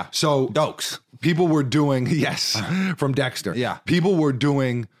 motherfucker. Yeah. So Dokes. People were doing, yes, from Dexter. Yeah. People were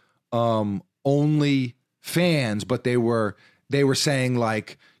doing only fans, but they were saying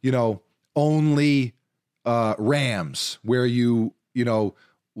like, you know, only Rams, where you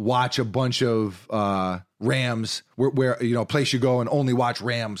watch a bunch of Rams, where you know, place you go and only watch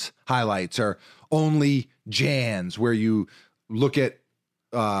Rams highlights, or only Jans, where you look at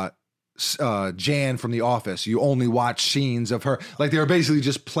Jan from The Office, you only watch scenes of her. Like they were basically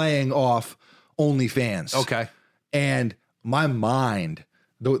just playing off OnlyFans. Okay. And my mind,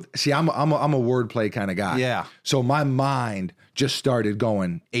 see, I'm a wordplay kind of guy. Yeah. So my mind just started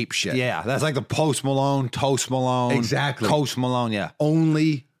going ape shit. Yeah, that's like the Post Malone, Toast Malone. Exactly. Coast Malone, yeah.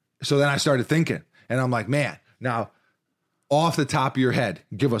 So then I started thinking, and I'm like, man, now off the top of your head,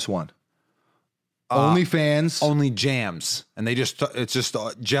 give us one. OnlyFans. Only jams. And it's just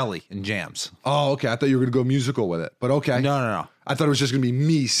jelly and jams. Oh, okay. I thought you were going to go musical with it, but okay. No. I thought it was just going to be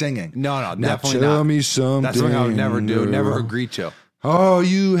me singing. No, Now definitely tell not. me something. That's something I would never do, never agree to. Are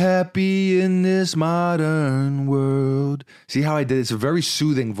you happy in this modern world? See how I did? It's a very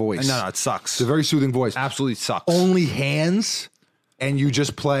soothing voice. No, it sucks. It's a very soothing voice. Absolutely sucks. Only hands, and you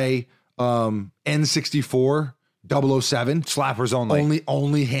just play N64 007. Slappers only.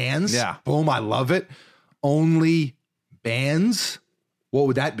 Only hands. Yeah. Boom, I love it. Only bands. What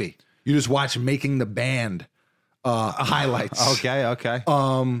would that be? You just watch Making the Band highlights. Okay.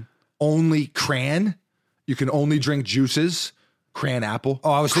 Only cran. You can only drink juices. Cran apple.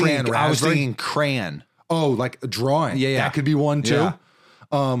 Oh, I was raspberry. thinking crayon. Oh, like a drawing. Yeah. That could be one too.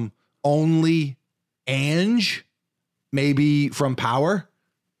 Yeah. Only Ange, maybe from Power.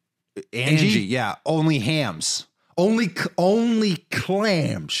 Angie, yeah. Only hams. Only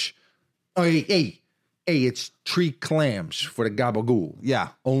clams. Oh, hey, it's tree clams for the Gabagool. Yeah.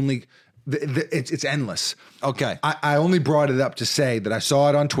 Only, it's endless. Okay. I only brought it up to say that I saw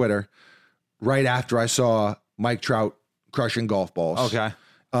it on Twitter right after I saw Mike Trout crushing golf balls. Okay.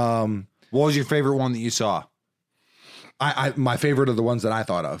 What was your favorite one that you saw? My favorite are the ones that I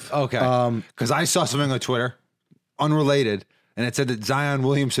thought of. Okay. Because I saw something on Twitter, unrelated, and it said that Zion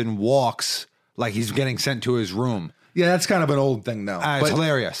Williamson walks like he's getting sent to his room. Yeah, that's kind of an old thing now. It's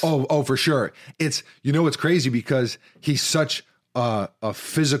hilarious. Oh, for sure. It's, it's crazy because he's such a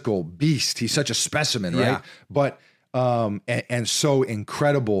physical beast. He's such a specimen, right? Yeah. But and so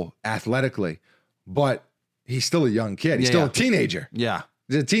incredible athletically, but he's still a young kid. He's still a teenager. Yeah.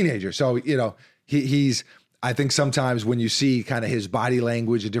 He's a teenager. So, he's, I think sometimes when you see kind of his body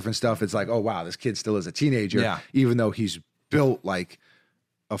language and different stuff, it's like, oh, wow, this kid still is a teenager. Yeah. Even though he's built like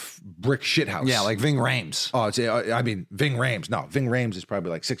a brick shithouse. Yeah, like Ving Rhames. Oh, Ving Rhames. No, Ving Rhames is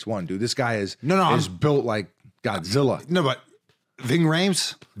probably like 6'1", dude. This guy is built like Godzilla. No, but Ving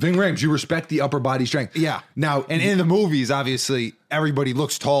Rhames? Ving Rhames, you respect the upper body strength. Yeah. Now, and in the movies, obviously, everybody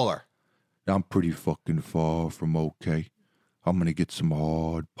looks taller. I'm pretty fucking far from okay. I'm going to get some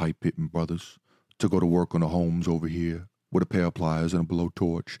hard pipe hitting brothers to go to work on the homes over here with a pair of pliers and a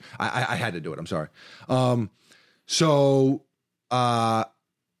blowtorch. I had to do it. I'm sorry. So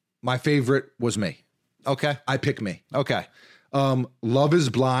my favorite was me. Okay. I pick me. Okay. Love is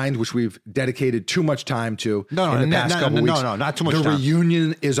Blind, which we've dedicated too much time to in the past couple weeks. No, not too much the time.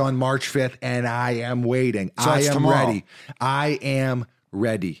 reunion is on March 5th, and I am waiting. So I it's am tomorrow. ready. I am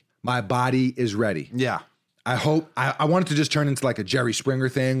ready. My body is ready. Yeah. I hope I want it to just turn into like a Jerry Springer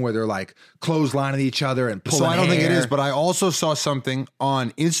thing where they're like clotheslining each other and pulling So I don't think it hair. is, but I also saw something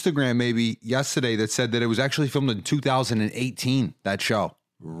on Instagram maybe yesterday that said that it was actually filmed in 2018, that show.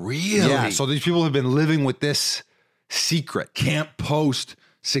 Really? Yeah. So these people have been living with this secret. Can't post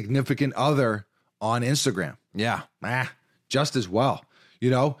significant other on Instagram. Yeah. Just as well. You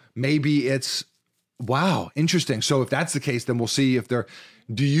know, maybe it's wow, interesting. So if that's the case, then we'll see if they're.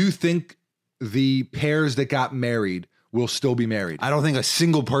 Do you think the pairs that got married will still be married? I don't think a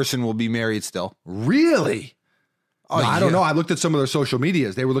single person will be married still. Really? Oh, No, I don't yeah. know. I looked at some of their social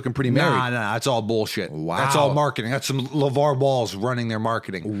medias. They were looking pretty married. Nah, that's all bullshit. Wow. That's all marketing. That's some LeVar Balls running their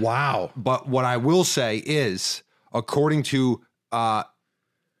marketing. Wow. But what I will say is, according to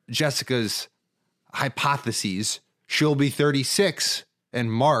Jessica's hypotheses, she'll be 36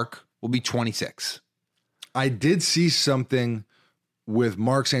 and Mark will be 26. I did see something with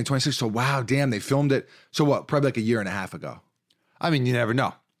Mark saying 26. So wow, damn, they filmed it. So what? Probably like a year and a half ago. I mean, you never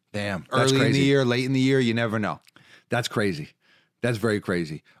know. Damn. That's Early crazy. in the year, late in the year, you never know. That's crazy. That's very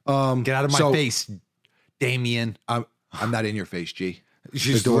crazy. Get out of my face, Damien. I'm not in your face, G.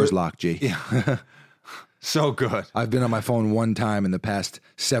 She's the door's re- locked, G. Yeah. So good. I've been on my phone one time in the past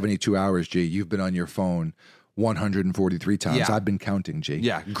 72 hours, G. You've been on your phone 143 times. Yeah. I've been counting, G.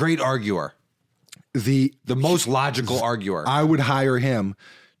 Yeah, great arguer. The Most logical arguer. I would hire him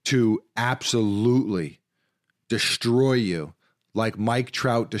to absolutely destroy you like Mike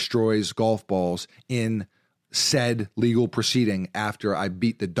Trout destroys golf balls in said legal proceeding after I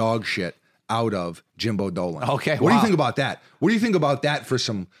beat the dog shit out of Jimbo Dolan. Okay, What do you wow. think about that? What do you think about that for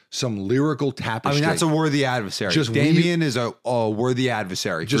some lyrical I tapestry? mean, that's a worthy adversary. Just Damien is a worthy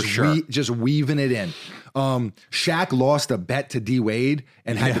adversary, just for sure. just weaving it in. Shaq lost a bet to D Wade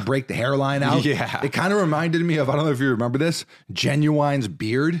and had to break the hairline out. Yeah. It kind of reminded me of, I don't know if you remember this, Genuine's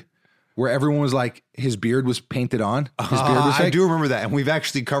beard, where everyone was like, his beard was painted on. His beard was I fake. do remember that, and we've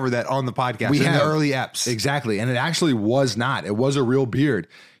actually covered that on the podcast. We in have. the early eps. Exactly. And it actually was not. It was a real beard.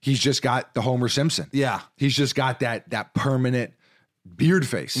 He's just got the Homer Simpson. Yeah. He's just got that permanent beard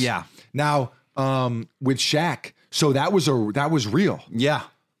face. Yeah. Now, with Shaq, so that was real. Yeah.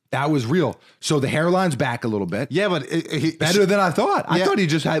 That was real. So the hairline's back a little bit. Yeah, but Better than I thought. I Yeah. thought he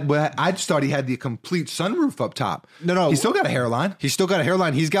just had. I just thought he had the complete sunroof up top. No. He's still got a hairline. He's still got a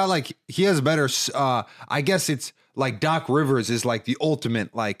hairline. He's got like, he has better, I guess it's like Doc Rivers is like the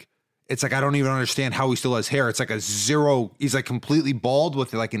ultimate, like, it's like, I don't even understand how he still has hair. It's like a zero. He's like completely bald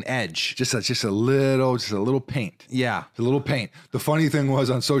with like an edge. Just a little paint. Yeah. A little paint. The funny thing was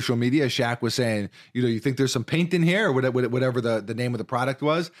on social media, Shaq was saying, you think there's some paint in here, or whatever the name of the product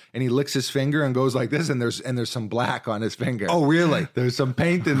was, and he licks his finger and goes like this, and there's some black on his finger. Oh, really? There's some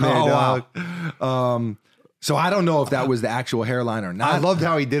paint in there, Oh, dog. wow. So I don't know if that was the actual hairline or not. I loved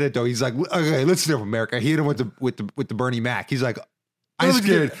how he did it though. He's like, okay, listen to America. He hit him with the Bernie Mac. He's like, I'm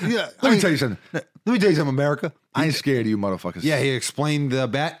scared. Yeah, Let me tell you something. Let me tell you something, America. I ain't scared of you motherfuckers. Yeah, he explained the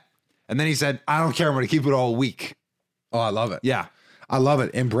bet, and then he said, I don't care. I'm going to keep it all week. Oh, I love it. Yeah. I love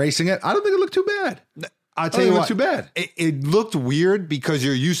it. Embracing it. I don't think it looked too bad. I'll tell tell you you what, too bad. It looked weird because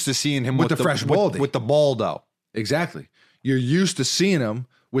you're used to seeing him With the fresh baldy. with the ball though. Exactly. You're used to seeing him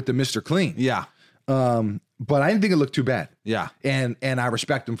with the Mr. Clean. Yeah. But I didn't think it looked too bad. Yeah. And I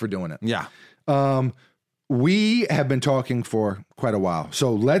respect him for doing it. Yeah. We have been talking for quite a while.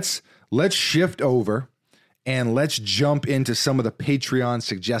 So let's shift over and let's jump into some of the Patreon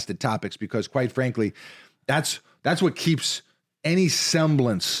suggested topics, because quite frankly, that's what keeps any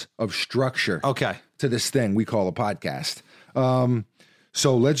semblance of structure Okay. to this thing we call a podcast.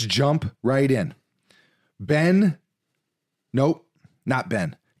 So let's jump right in. Nope, not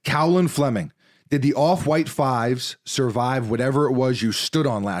Ben. Cowlin Fleming. Did the off-white fives survive whatever it was you stood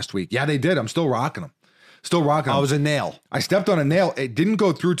on last week? Yeah, they did. I'm still rocking them. Still rocking them. I was a nail. I stepped on a nail. It didn't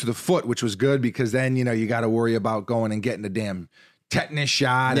go through to the foot, which was good, because then, you got to worry about going and getting the damn tetanus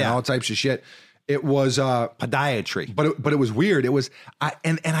shot and Yeah. all types of shit. It was Podiatry. but it was weird. It was I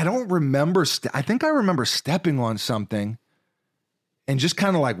don't remember. I think I remember stepping on something, and just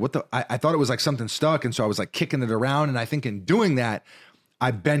kind of like I thought it was like something stuck, and so I was like kicking it around, and I think in doing that,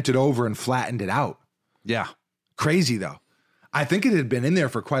 I bent it over and flattened it out. Yeah. Crazy though. I think it had been in there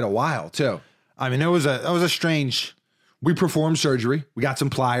for quite a while too. I mean, that was a strange. We performed surgery. We got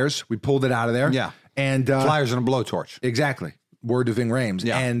some pliers. We pulled it out of there. Yeah. And Pliers and a blowtorch. exactly. Word to Ving Rhames.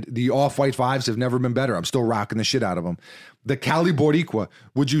 Yeah. And the Off-White 5s have never been better. I'm still rocking the shit out of them. The Cali Boricua.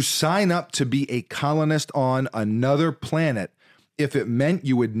 Would you sign up to be a colonist on another planet if it meant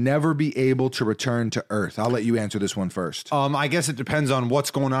you would never be able to return to Earth? I'll let you answer this one first. I guess it depends on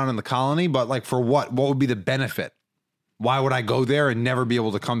what's going on in the colony, but like for what? What would be the benefit? Why would I go there and never be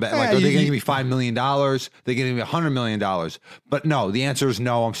able to come back? Like, are they going to give me $5 million? They're going to give me $100 million. But no, the answer is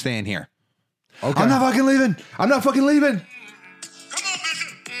no, I'm staying here. Okay. I'm not fucking leaving. I'm not fucking leaving. Come on, Bishop.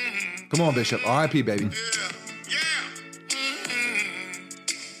 Mm-hmm. Come on, Bishop. R.I.P., baby. Yeah. Yeah.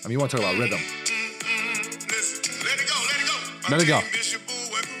 Mm-hmm. I mean, you want to talk about rhythm. Listen, let it go, let it go. Let it go. Bishop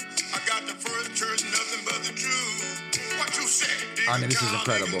Bullwinkle, I got the first church, nothing but the truth. What you said? I mean, this is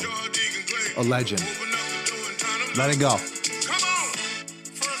incredible. A legend. Let it go. Come on.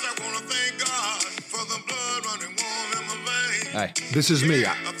 First, I want to thank God for the blood running warm in my veins. Hey, This is me.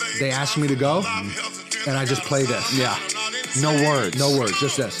 They asked me to go, and I just play this. yeah. No words. No words,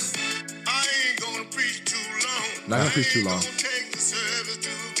 just this. I ain't gonna preach too long. Not gonna preach too long. Take the service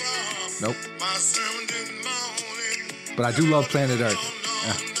too far. Nope. My sermon this morning. But I do love planet Earth.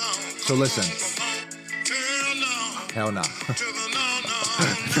 So listen. Hell no.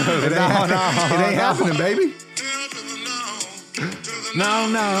 It ain't happening, baby.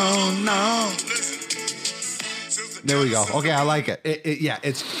 No. There we go. Okay, I like it.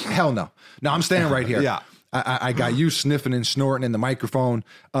 It's hell no. No, I'm staying right here. Yeah. I got you sniffing and snorting in the microphone.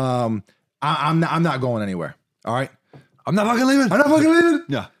 I'm not going anywhere. All right. I'm not fucking leaving. I'm not fucking leaving.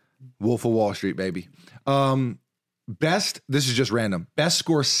 Yeah. Wolf of Wall Street, baby. Best. This is just random. Best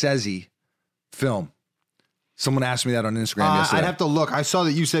Scorsese film. Someone asked me that on Instagram yesterday. I'd have to look. I saw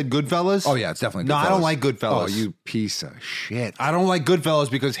that you said Goodfellas. Oh yeah, it's definitely No, Goodfellas. I don't like Goodfellas. Oh, you piece of shit. I don't like Goodfellas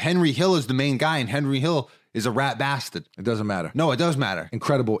because Henry Hill is the main guy, and Henry Hill is a rat bastard. It doesn't matter. No, it does matter.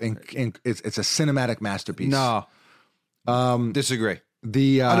 Incredible. It's a cinematic masterpiece. No. Disagree.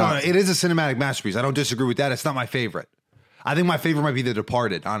 The No, it is a cinematic masterpiece. I don't disagree with that. It's not my favorite. I think my favorite might be The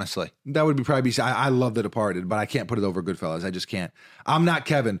Departed, honestly. that would be probably. I love The Departed, but I can't put it over Goodfellas. I just can't. I'm not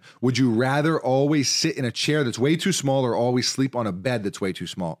Kevin. Would you rather always sit in a chair that's way too small or always sleep on a bed that's way too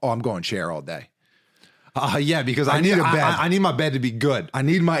small? Oh, I'm going chair all day. Yeah, because I need a bed. I need my bed to be good. I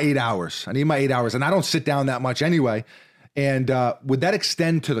need my 8 hours. And I don't sit down that much anyway. And would that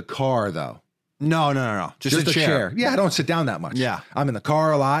extend to the car though? No. Just a chair. Yeah, I don't sit down that much. Yeah. I'm in the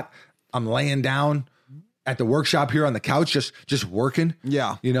car a lot. I'm laying down at the workshop here on the couch, just working.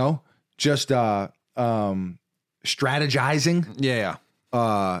 Yeah. You know, just strategizing. Yeah.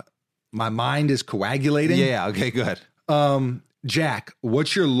 My mind is coagulating. Yeah. Okay, good. Jack,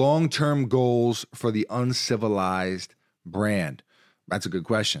 what's your long-term goals for the Uncivilized brand? That's a good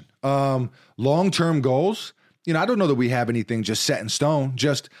question. Long-term goals, I don't know that we have anything just set in stone.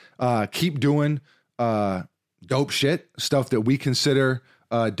 Just keep doing dope shit, stuff that we consider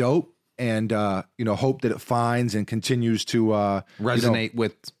dope, and hope that it finds and continues to Resonate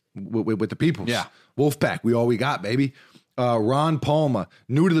with the people. Yeah. Wolfpack, we all we got, baby. Ron Palma,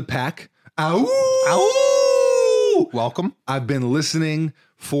 new to the pack. Ow! Welcome. I've been listening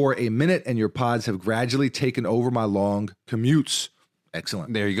for a minute, and your pods have gradually taken over my long commutes.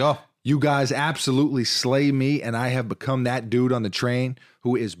 Excellent. There you go. You guys absolutely slay me, and I have become that dude on the train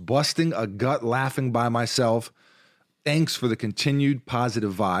who is busting a gut laughing by myself. Thanks for the continued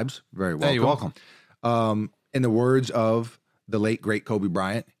positive vibes. Very welcome. Hey, you're welcome. In the words of the late, great Kobe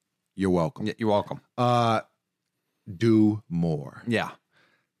Bryant, you're welcome. Yeah, you're welcome. Do more. Yeah.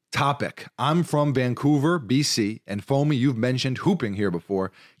 Topic. I'm from Vancouver, BC, and Foamy, you've mentioned hooping here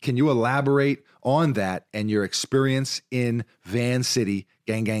before. Can you elaborate on that and your experience in Van City?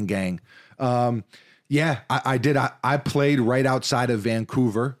 Gang, gang, gang. Yeah, I did. I played right outside of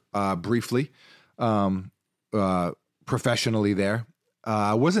Vancouver briefly, professionally there.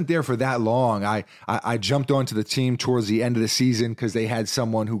 I wasn't there for that long. I jumped onto the team towards the end of the season because they had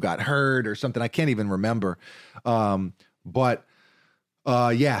someone who got hurt or something. I can't even remember. But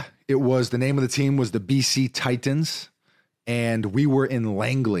yeah, it was, the name of the team was the BC Titans, and we were in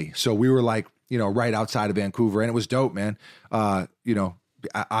Langley. So we were like, right outside of Vancouver, and it was dope, man.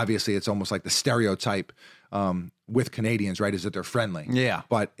 Obviously it's almost like the stereotype with Canadians, right? Is that they're friendly. Yeah.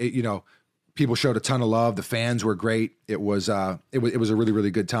 But people showed a ton of love. The fans were great. It was a really,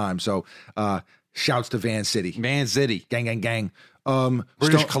 really good time. So shouts to Van City. Van City. Gang, gang, gang.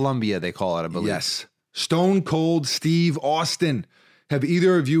 British Columbia, they call it, I believe. Yes. Stone Cold Steve Austin Have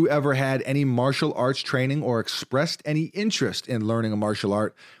either of you ever had any martial arts training or expressed any interest in learning a martial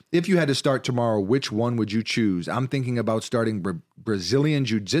art? If you had to start tomorrow, which one would you choose? I'm thinking about starting Brazilian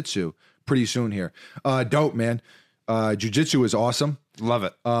Jiu-Jitsu pretty soon here. Dope, man. Jiu-Jitsu is awesome. Love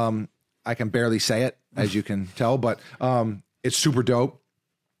it. I can barely say it, as you can tell, but it's super dope.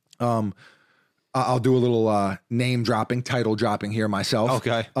 I'll do a little name dropping, title dropping here myself.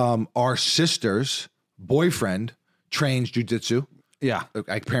 Okay. Our sister's boyfriend trains jiu-jitsu. Yeah.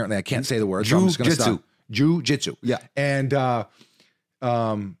 Apparently, I can't say the word, so I'm just going to stop. Jiu-jitsu. Yeah. And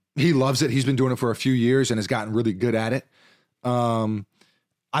he loves it. He's been doing it for a few years and has gotten really good at it.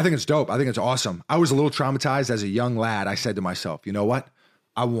 I think it's dope. I think it's awesome. I was a little traumatized as a young lad. I said to myself, you know what?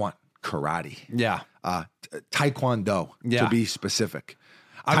 I want karate. Yeah. Taekwondo, to be specific.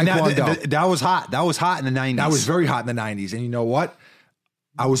 Taekwondo. That was hot. That was hot in the 90s. That was very hot in the 90s. And you know what?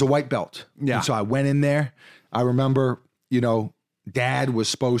 I was a white belt. Yeah. And so I went in there. I remember, Dad was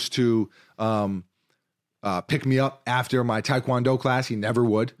supposed to pick me up after my Taekwondo class. He never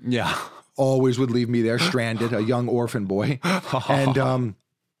would. Yeah. Always would leave me there stranded, a young orphan boy. And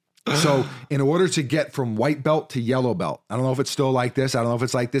so in order to get from white belt to yellow belt, I don't know if it's still like this. I don't know if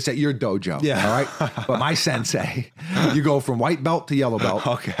it's like this at your dojo. Yeah. All right. But my sensei, you go from white belt to yellow belt.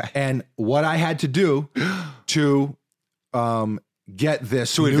 Okay. And what I had to do to get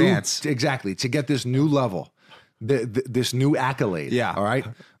this to advance. Exactly. To get this new level, this new accolade. Yeah. All right.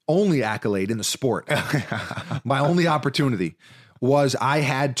 Only accolade in the sport. My only opportunity was I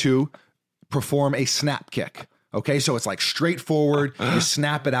had to perform a snap kick. Okay, so it's like straightforward. You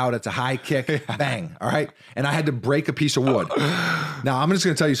snap it out. It's a high kick. Bang. All right. And I had to break a piece of wood. Now, I'm just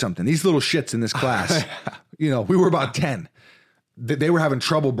going to tell you something. These little shits in this class, we were about 10. They were having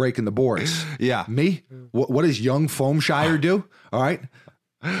trouble breaking the boards. Yeah. Me? What does young Foamshire do? All right.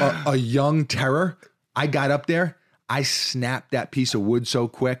 A young terror. I got up there. I snapped that piece of wood so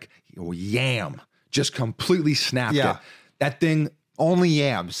quick. Yam. Just completely snapped it. That thing. Only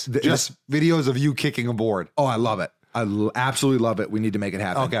yams. Just videos of you kicking a board. Oh, I love it. I absolutely love it. We need to make it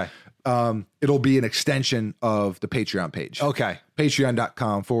happen. Okay. It'll be an extension of the Patreon page. Okay.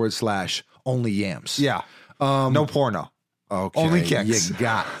 Patreon.com/only yams. Yeah. No porno. Okay. Only kicks. You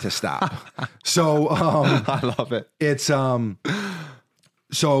got to stop. So I love it. It's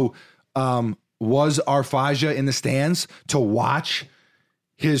was Arfaja in the stands to watch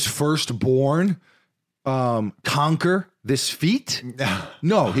his firstborn conquer this feat?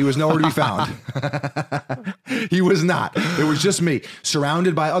 No, he was nowhere to be found. He was not. It was just me,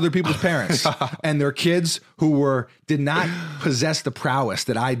 surrounded by other people's parents and their kids who did not possess the prowess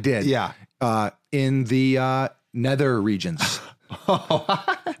that I did. Yeah. In the nether regions.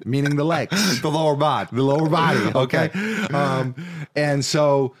 Meaning the legs. The lower body. The lower body. Okay. And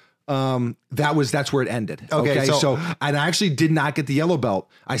so that's where it ended. Okay. So and I actually did not get the yellow belt.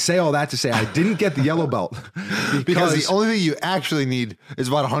 I say all that to say I didn't get the yellow belt because the only thing you actually need is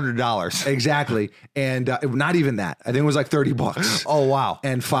about $100. Exactly. And not even that. I think it was like $30. Oh, wow.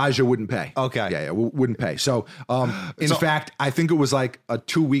 And Faja wouldn't pay. Okay. Yeah, wouldn't pay. So, in fact, I think it was like a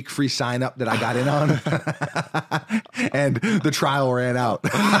 2-week free sign up that I got in on and the trial ran out.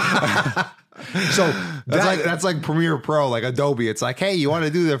 So that's like Premiere Pro, like Adobe. It's like, hey, you want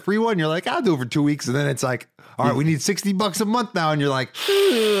to do the free one? You're like, I'll do it for 2 weeks. And then it's like, all right, we need $60 a month now. And you're like,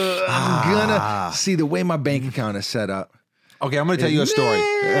 I'm gonna see the way my bank account is set up. Okay, I'm gonna tell you a story.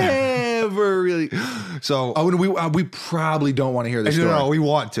 Never really. So, we probably don't want to hear this story. No, we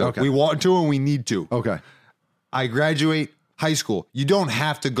want to. Okay. We want to, and we need to. Okay. I graduate high school. You don't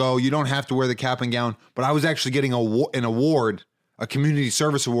have to go. You don't have to wear the cap and gown. But I was actually getting an award. A community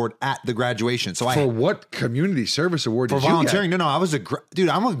service award at the graduation. So for what community service award did you get? For volunteering. No, I was dude,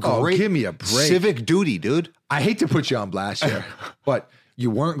 I'm a great give me a break. Civic duty, dude. I hate to put you on blast here, but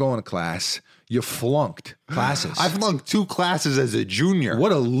you weren't going to class. You flunked classes. I flunked 2 classes as a junior.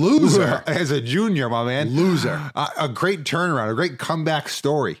 What a loser. As a junior, my man. Loser. A great turnaround, a great comeback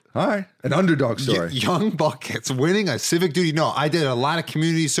story. All right. An underdog story. Young buckets winning a civic duty. No, I did a lot of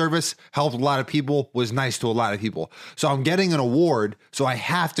community service, helped a lot of people, was nice to a lot of people. So I'm getting an award, so I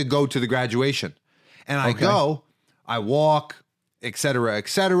have to go to the graduation. And I go, I walk, et cetera, et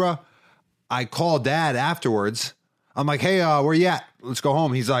cetera. I call Dad afterwards. I'm like, hey, where you at? Let's go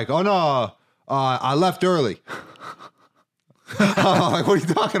home. He's like, oh, no. I left early. I'm like, what are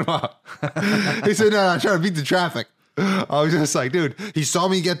you talking about? He said, no, I'm trying to beat the traffic. I was just like, dude, he saw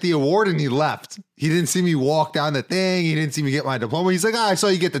me get the award and he left. He didn't see me walk down the thing. He didn't see me get my diploma. He's like, I saw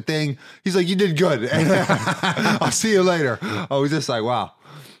you get the thing. He's like, you did good. I'll see you later. I was just like, wow.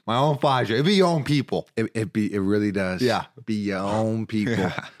 My own Faja. It be your own people. It really does. Yeah. Be your own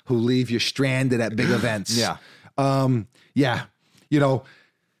people who leave you stranded at big events. Yeah. Yeah. you know,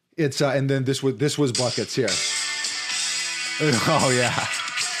 it's and then this was buckets here. Oh yeah.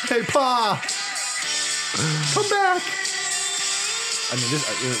 Hey, Pa, come back. I mean,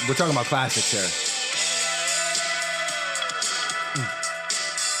 we're talking about classics here.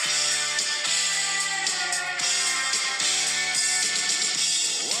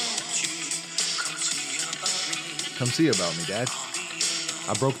 Come see about me, Dad.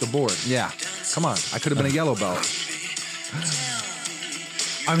 I broke the board. Yeah. Come on. I could have been a yellow belt.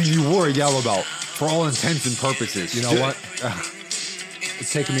 I mean, you wore a yellow belt for all intents and purposes. You know what?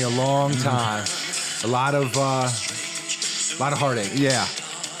 It's taken me a long time. A lot of heartache. Yeah.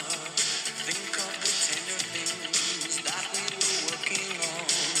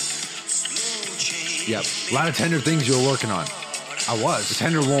 Yep. A lot of tender things you were working on. I was. The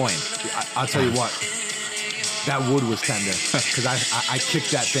tenderloin. I'll tell you what. That wood was tender because I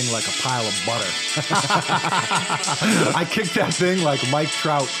kicked that thing like a pile of butter. I kicked that thing like Mike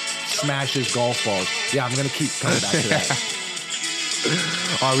Trout smashes golf balls. Yeah, I'm going to keep coming back to that.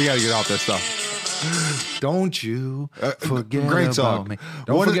 All right, we got to get off this stuff. Don't you forget great about song. me.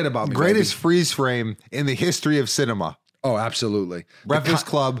 Don't forget about me. Greatest baby. freeze frame in the history of cinema. Oh, absolutely. Breakfast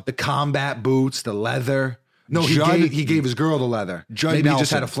Club. The combat boots, the leather. No, Judd- he gave his girl the leather. Judd Maybe he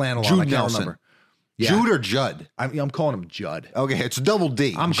just Nelson. had a flannel Jude on. I can't Nelson. remember. Yeah. Jude or Judd? I'm calling him Judd. Okay, it's double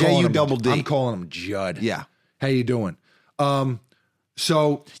D. I'm calling J-U him double D. I'm calling him Judd. Yeah. How you doing? So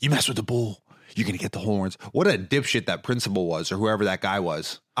You mess with the bull, you're gonna get the horns. What a dipshit that principal was, or whoever that guy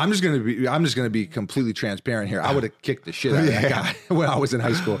was. I'm just gonna be completely transparent here. I would have kicked the shit out of that guy when I was in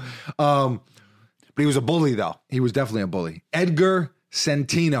high school. But he was a bully, though. He was definitely a bully. Edgar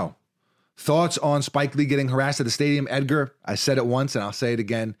Centino. Thoughts on Spike Lee getting harassed at the stadium? Edgar, I said it once and I'll say it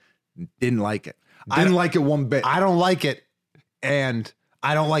again. Didn't like it. Didn't like it one bit. I don't like it, and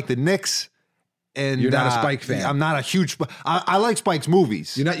I don't like the Knicks. And You're not a Spike fan. I'm not a huge. I like Spike's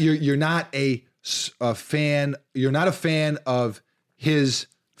movies. You're not a fan. You're not a fan of his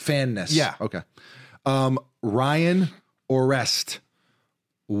fanness. Yeah. Okay. Ryan Orest.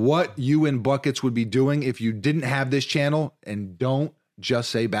 What you and Buckets would be doing if you didn't have this channel, and don't just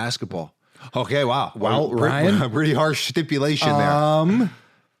say basketball. Okay, wow. Well, Ryan, pretty harsh stipulation there.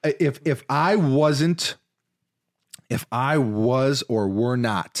 If I was or were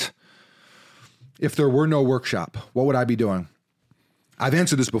not, if there were no workshop, what would I be doing? I've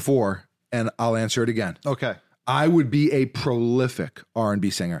answered this before, and I'll answer it again. Okay. I would be a prolific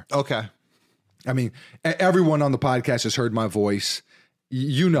R&B singer. Okay. I mean, everyone on the podcast has heard my voice.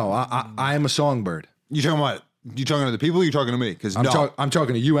 You know, I am a songbird. You talking about? You talking to the people? Or you talking to me? Because I'm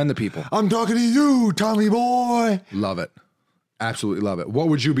talking to you and the people. I'm talking to you, Tommy boy. Love it. Absolutely love it. What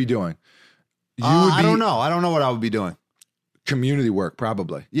would you be doing? You would be I don't know. I don't know what I would be doing. Community work,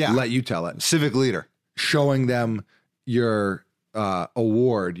 probably. Yeah. Let you tell it. Civic leader. Showing them your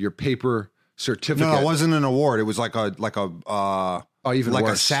award, your paper certificate. No, it wasn't an award. It was like a even like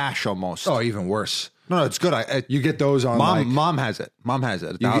worse. a sash almost. Oh, even worse. No, it's good. You get those on mom has it. Mom has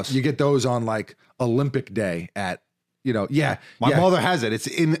it at the house. you get those on like Olympic Day at, My mother has it. It's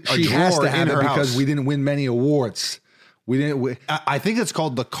in a she drawer has to in have it her because house. we didn't win many awards. We didn't. I think it's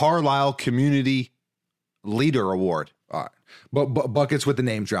called the Carlisle Community Leader Award. All right. But Buckets with the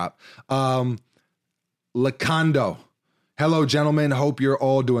name drop. Lacondo. Hello, gentlemen. Hope you're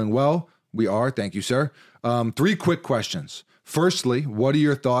all doing well. We are. Thank you, sir. 3 quick questions. Firstly, what are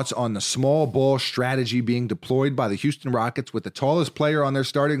your thoughts on the small ball strategy being deployed by the Houston Rockets with the tallest player on their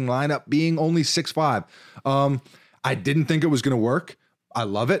starting lineup being only 6'5"? I didn't think it was going to work. I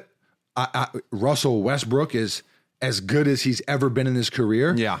love it. Russell Westbrook is as good as he's ever been in his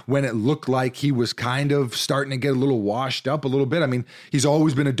career. Yeah. When it looked like he was kind of starting to get a little washed up a little bit. I mean, he's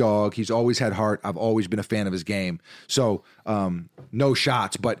always been a dog. He's always had heart. I've always been a fan of his game. So no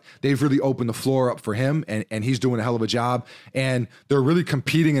shots, but they've really opened the floor up for him, and he's doing a hell of a job. And they're really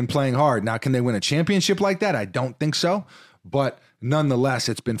competing and playing hard. Now, can they win a championship like that? I don't think so. But nonetheless,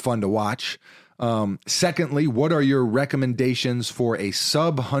 it's been fun to watch. Secondly, what are your recommendations for a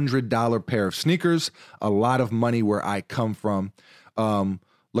sub $100 pair of sneakers? A lot of money where I come from.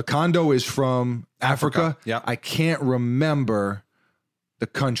 Lacondo is from Africa. Yeah. I can't remember the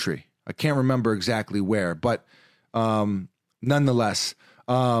country. I can't remember exactly where, but nonetheless,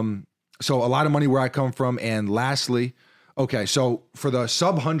 so a lot of money where I come from. And lastly, okay, so for the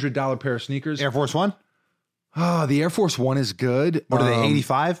sub $100 pair of sneakers, Air Force One? the Air Force One is good. What are they,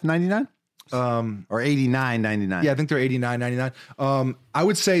 $85.99? Or $89.99? Yeah, I think they're $89.99. I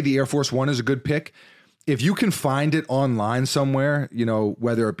would say the Air Force One is a good pick. If you can find it online somewhere,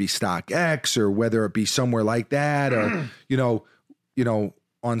 whether it be StockX or whether it be somewhere like that, or,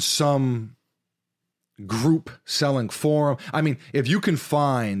 on some group selling forum. I mean, if you can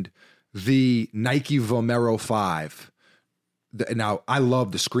find the Nike Vomero 5, now I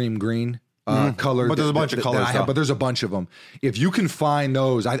love the Scream Green color. But there's a bunch of colors, but there's a bunch of them. If you can find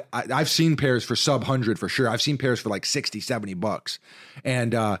those, I've seen pairs for sub 100 for sure. I've seen pairs for like 60, 70 bucks.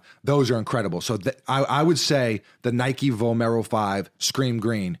 And those are incredible. So I would say the Nike Vomero 5 Scream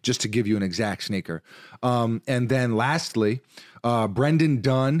Green, just to give you an exact sneaker. And then lastly, Brendan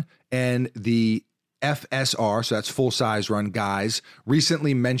Dunn and the FSR, so that's Full Size Run guys,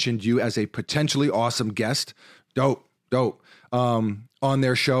 recently mentioned you as a potentially awesome guest. Dope. On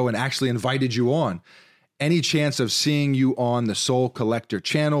their show and actually invited you on. Any chance of seeing you on the Soul Collector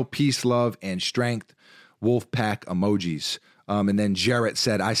channel? Peace, love, and strength. Wolfpack emojis. And then Jarrett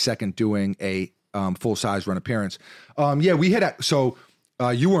said, I second doing a Full Size Run appearance. Yeah, we had,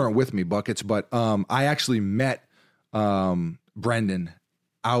 you weren't with me, Buckets, but I actually met Brendan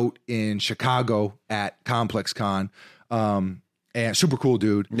out in Chicago at Complex Con. And super cool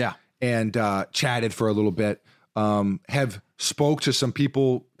dude. Yeah. And chatted for a little bit. Have spoke to some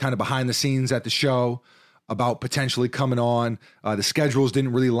people kind of behind the scenes at the show about potentially coming on. The schedules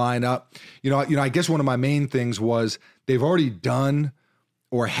didn't really line up. I guess one of my main things was they've already done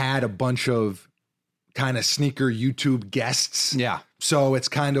or had a bunch of kind of sneaker YouTube guests. Yeah. So it's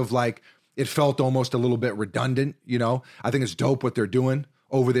kind of like, it felt almost a little bit redundant. I think it's dope what they're doing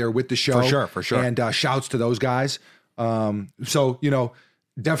over there with the show. For sure. And shouts to those guys. So,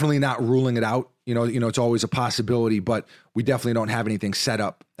 definitely not ruling it out. It's always a possibility, but we definitely don't have anything set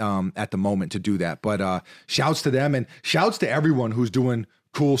up at the moment to do that. But shouts to them and shouts to everyone who's doing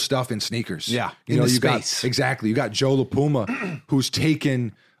cool stuff in sneakers. Yeah, you got Joe LaPuma who's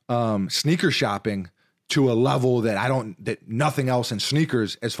taken sneaker shopping to a level that nothing else in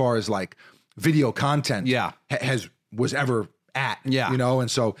sneakers as far as like video content was ever at. Yeah. And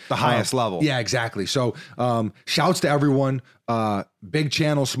so the highest level. Yeah, exactly. So shouts to everyone, big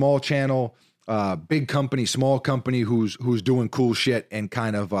channel, small channel, big company, small company who's doing cool shit and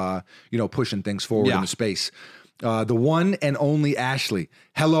kind of pushing things forward in the space. The one and only Ashley.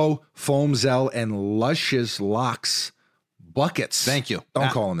 Hello, Foamzell and Luscious Locks Buckets. Thank you.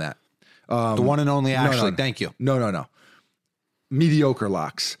 Don't call him that. The one and only Ashley. No. Thank you. No. Mediocre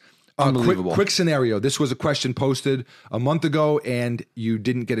locks. Unbelievable. Quick scenario. This was a question posted a month ago and you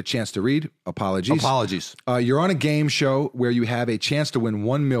didn't get a chance to read. Apologies. You're on a game show where you have a chance to win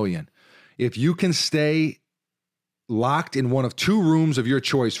 $1 million. If you can stay locked in one of two rooms of your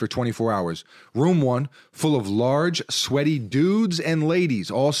choice for 24 hours, room 1 full of large, sweaty dudes and ladies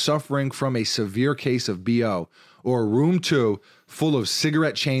all suffering from a severe case of BO, or room 2 full of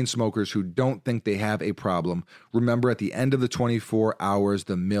cigarette chain smokers who don't think they have a problem. Remember, at the end of the 24 hours,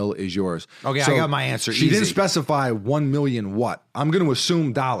 the mill is yours. Okay, so I got my answer. She didn't specify 1 million what. I'm going to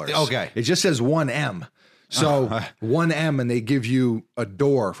assume dollars. Okay. It just says 1M. So 1M, and they give you a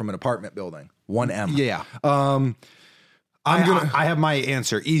door from an apartment building. 1M. Yeah. I have my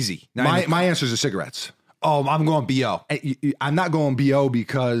answer. Easy. My answer is the cigarettes. Oh, I'm going BO. I'm not going BO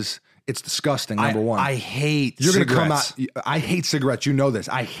because it's disgusting. Number one, I hate. You're going to cigarettes. come out. I hate cigarettes. You know this.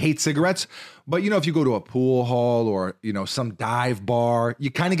 I hate cigarettes. But if you go to a pool hall or some dive bar, you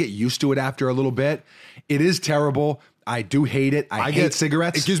kind of get used to it after a little bit. It is terrible. I do hate it. I hate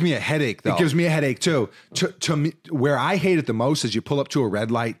cigarettes. It gives me a headache, though. It gives me a headache, too. To me, where I hate it the most is you pull up to a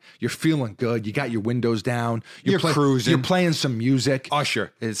red light, you're feeling good, you got your windows down, you're cruising. You're playing some music.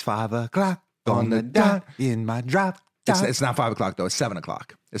 Usher. It's 5 o'clock on the dot in my drop top. It's not 5 o'clock, though. It's 7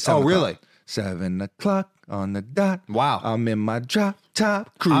 o'clock. It's 7 Oh, o'clock. really? 7 o'clock on the dot. Wow. I'm in my drop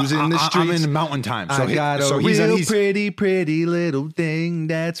top, cruising the streets. I'm in mountain time. So I got a real pretty little thing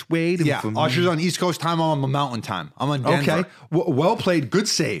that's waiting for me. Usher's on East Coast time. I'm on mountain time. I'm on Denver. Okay. Well played. Good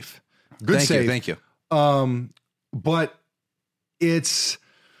save. Good save. Thank you. But it's,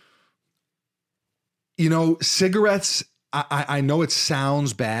 cigarettes, I know it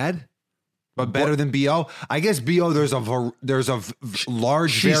sounds bad. But better than BO? I guess BO, there's a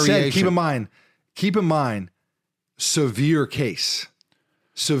large she variation. Said, keep in mind, severe case.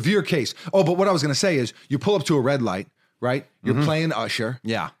 Oh, but what I was going to say is you pull up to a red light, right? You're playing Usher.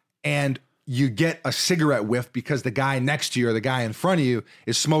 Yeah. And you get a cigarette whiff because the guy next to you or the guy in front of you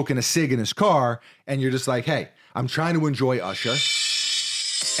is smoking a cig in his car. And you're just like, hey, I'm trying to enjoy Usher.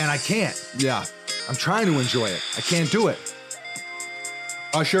 And I can't. Yeah. I'm trying to enjoy it. I can't do it.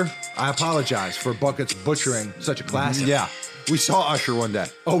 Usher, I apologize for Buckets butchering such a classic. Yeah. We saw Usher one day.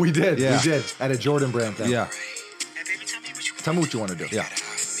 Oh, we did. Yeah. We did. At a Jordan brand thing. Yeah. Tell me what you want to do. Yeah.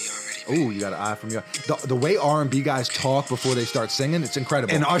 Oh, you got an eye from you. The way R&B guys talk before they start singing, it's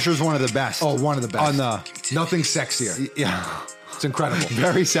incredible. And Usher's one of the best. Oh, one of the best. On the Nothing sexier. Yeah. It's incredible.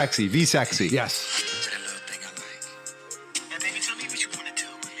 Very sexy. V sexy. Yes. That little thing I like. And baby, tell me what you wanna do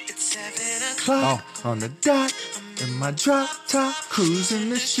with me. It's 7 Clock on the dot in my drop top,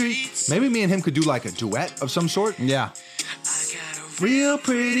 cruising the streets. Maybe me and him could do like a duet of some sort. Yeah. Real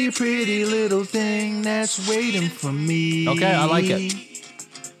pretty, pretty little thing that's waiting for me. Okay, I like it.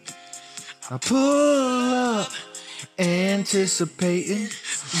 I pull up, anticipating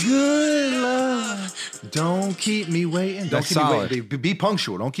good love. Don't keep me waiting. Don't That's keep solid. me waiting. Be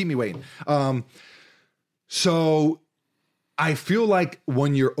punctual. Don't keep me waiting. So I feel like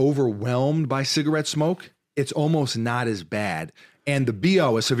when you're overwhelmed by cigarette smoke, it's almost not as bad. And the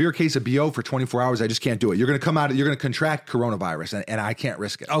BO, a severe case of BO for 24 hours, I just can't do it. You're going to come out, you're going to contract coronavirus, and I can't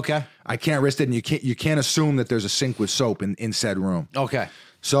risk it. Okay. I can't risk it, and you can't assume that there's a sink with soap in said room. Okay.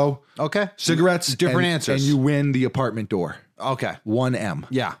 So, Okay. cigarettes, Different and, answers. and you win the apartment door. Okay. 1M.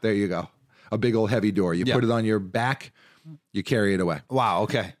 Yeah. There you go. A big old heavy door. You Yeah. put it on your back, you carry it away. Wow.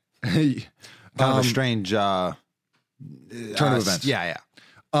 Okay. Kind of a strange Turn of events. Yeah.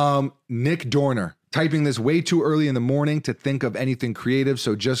 Yeah. Nick Dorner, typing this way too early in the morning to think of anything creative,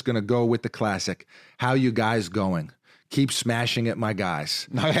 so just going to go with the classic. How you guys going? Keep smashing it, my guys.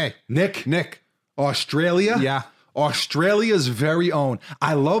 Hey, Nick. Australia? Yeah. Australia's very own.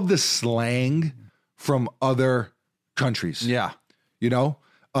 I love the slang from other countries. Yeah. You know?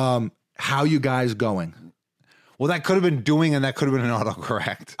 How you guys going? Well, that could have been doing, and that could have been an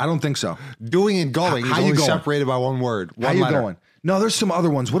autocorrect. I don't think so. Doing and going How is you only going? separated by one word. One How you letter. going? No, there's some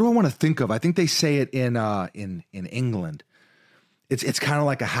other ones. What do I want to think of? I think they say it in England. It's kind of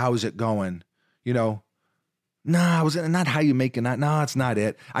like a how's it going? You know? Nah, was it not how you making that? No, it's not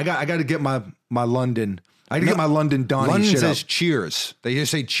it. I got to get my London. I got to get my London Donnie London shit says up. cheers. They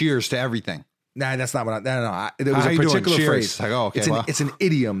just say cheers to everything. Nah, that's not what I. No. It was How a you doing? particular Cheers. phrase. Like, oh, okay, It's an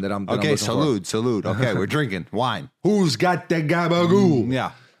idiom that I'm. Okay, looking for. salute. Okay, we're drinking wine. Who's got that gabagool?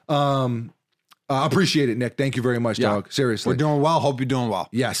 Yeah. Appreciate it, Nick. Thank you very much, dog. Seriously. We're doing well. Hope you're doing well.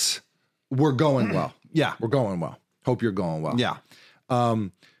 Yes, we're going well. Yeah. We're going well. Hope you're going well. Yeah.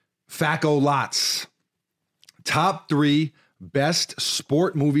 Faco Lots. Top 3 best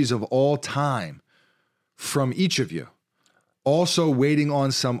sport movies of all time from each of you. Also waiting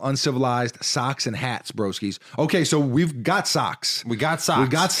on some uncivilized socks and hats, broskies. Okay, so we've got socks. We got socks. We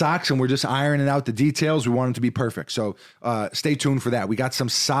got socks, and we're just ironing out the details. We want them to be perfect. So stay tuned for that. We got some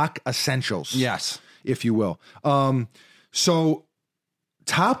sock essentials. Yes. If you will. So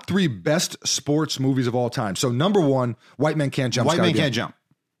top 3 best sports movies of all time. So number 1, White Men Can't Jump. White Man Can't Jump.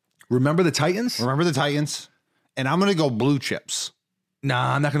 Remember the Titans? Remember the Titans? And I'm going to go Blue Chips.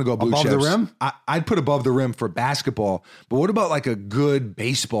 Nah, I'm not going to go blue Above the chips. rim? I'd put above the rim for basketball. But what about like a good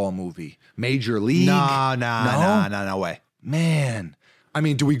baseball movie? Major League? No way. Man. I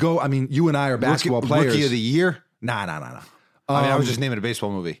mean, do we go? I mean, you and I are basketball players. Rookie of the year? Nah. I mean, I was just naming a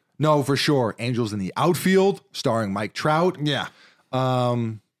baseball movie. No, for sure. Angels in the Outfield, starring Mike Trout. Yeah.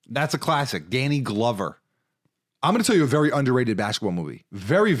 That's a classic. Danny Glover. I'm going to tell you a very underrated basketball movie.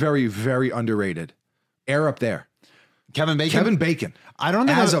 Very, very, very underrated. Air Up There. Kevin Bacon? Kevin Bacon. I don't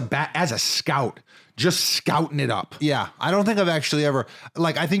think as a scout, just scouting it up. Yeah. I don't think I've actually ever,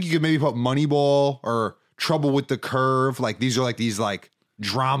 like, I think you could maybe put Moneyball or Trouble with the Curve. Like, these are like these like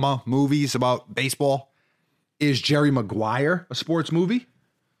drama movies about baseball. Is Jerry Maguire a sports movie?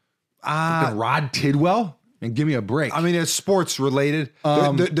 Rod Tidwell? And give me a break. I mean, it's sports related.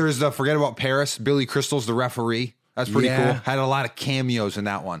 There's the Forget About Paris. Billy Crystal's the referee. That's pretty Yeah. cool. Had a lot of cameos in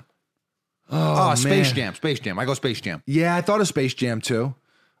that one. Oh, Space man. Jam. I go Space Jam. Yeah, I thought of Space Jam too.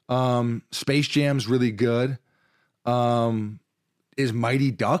 Space Jam's really good. Is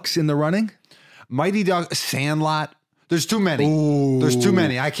Mighty Ducks in the running? Mighty Ducks, Sandlot. There's too many. Ooh. There's too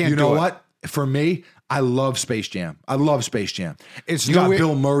many. I can't You do know it. what? For me, I love Space Jam. It's You got nowhere-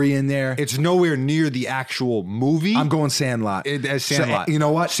 Bill Murray in there. It's nowhere near the actual movie. I'm going Sandlot. As Sandlot. So, you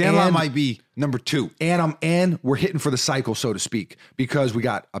know what? Sandlot might be number 2. And we're hitting for the cycle, so to speak, because we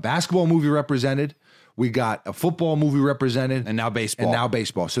got a basketball movie represented, we got a football movie represented, And now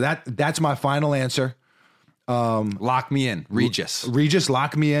baseball. So that's my final answer. Lock me in. Regis. Regis,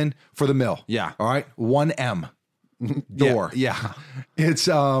 lock me in for the mill. Yeah. All right. 1M door. Yeah. It's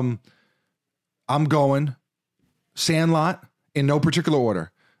I'm going Sandlot in no particular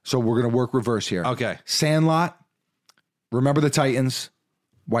order. So we're gonna work reverse here. Okay. Sandlot. Remember the Titans.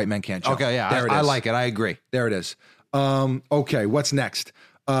 White Men Can't Jump. Okay, yeah. There it I is. like it. I agree. There it is. Okay, what's next?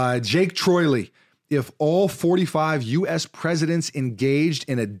 Jake Troiley. If all 45 U.S. presidents engaged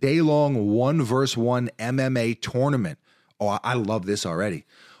in a day-long 1-versus-1 MMA tournament, oh, I love this already.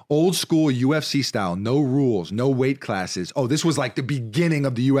 old school UFC style, no rules, no weight classes. Oh, this was like the beginning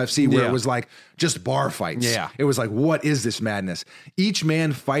of the UFC where it was like just bar fights. Yeah. It was like, what is this madness? Each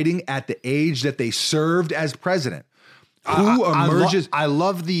man fighting at the age that they served as president. Who emerges? I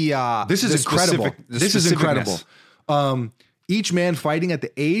love the. This is incredible. This is incredible. Each man fighting at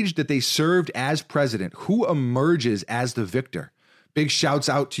the age that they served as president. Who emerges as the victor? Big shouts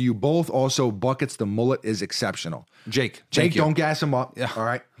out to you both. Also, Buckets, the mullet is exceptional. Jake, don't gas him up. Yeah. All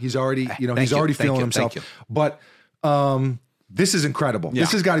right. He's already, he's already feeling himself. But this is incredible. Yeah.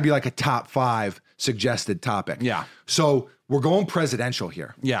 This has got to be like a top 5 suggested topic. Yeah. So we're going presidential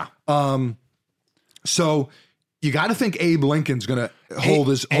here. Yeah. So you got to think Abe Lincoln's going to hold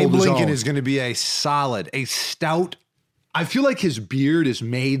his own. Abe Lincoln is going to be a stout. I feel like his beard is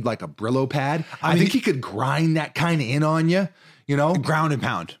made like a Brillo pad. I think he could grind that kind of in on you, ground and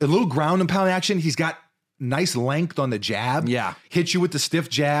pound. A little ground and pound action. He's got nice length on the jab. Yeah. Hit you with the stiff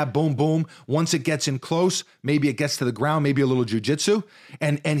jab. Boom, boom. Once it gets in close, maybe it gets to the ground, maybe a little jujitsu.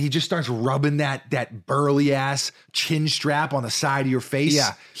 And he just starts rubbing that burly ass chin strap on the side of your face.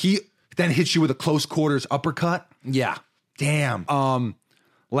 Yeah. He then hits you with a close quarters uppercut. Yeah. Damn.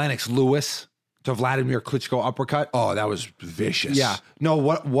 Lennox Lewis to Vladimir Klitschko uppercut. Oh, that was vicious. Yeah. No,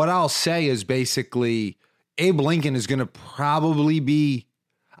 what I'll say is basically Abe Lincoln is going to probably be,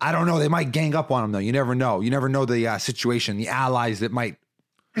 I don't know, they might gang up on him though. You never know. You never know the situation, the allies that might.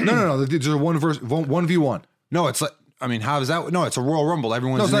 No. There's a 1v1. No, it's like, how is that? No, it's a Royal Rumble.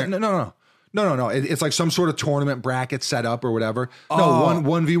 Everyone's No. It's like some sort of tournament bracket set up or whatever. No,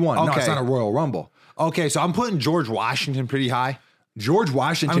 1v1. Okay. No, it's not a Royal Rumble. Okay, so I'm putting George Washington pretty high. George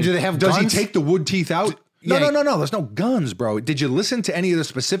Washington. do they have Does guns? he take the wood teeth out? No. There's no guns, bro. Did you listen to any of the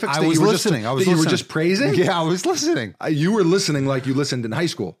specifics? I was listening. You were just praising? Yeah, I was listening. You were listening like you listened in high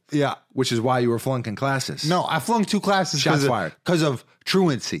school. Yeah. Which is why you were flunking classes. No, I flunked 2 classes Shots fired. Because of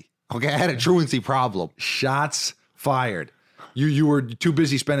truancy. Okay, I had a truancy problem. Shots fired. You were too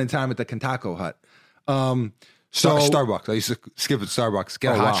busy spending time at the Kentucky Hut. So Starbucks. I used to skip at Starbucks.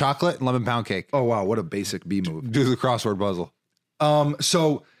 Get a hot chocolate and lemon pound cake. Oh, wow. What a basic B move. Do the crossword puzzle.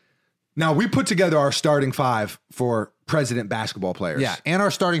 So now we put together our starting 5 for president basketball players. Yeah, and our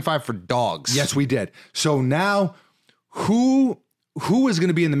starting 5 for dogs. Yes, we did. So now who is going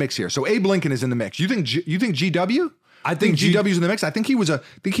to be in the mix here? So Abe Lincoln is in the mix. You think GW? I think GW's in the mix. I think he was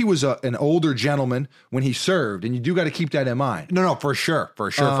an older gentleman when he served, and you do got to keep that in mind. No, for sure.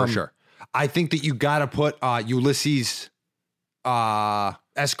 I think that you got to put Ulysses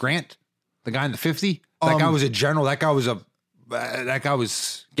S. Grant, the guy in the 50. That guy was a general. That guy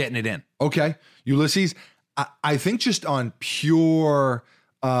was getting it in. Okay, Ulysses. I think just on pure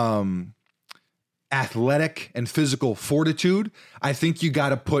athletic and physical fortitude, I think you got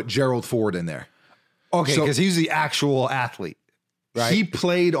to put Gerald Ford in there. Okay, because he's the actual athlete. Right? He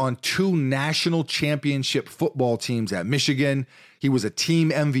played on 2 national championship football teams at Michigan. He was a team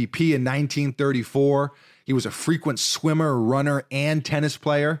MVP in 1934. He was a frequent swimmer, runner, and tennis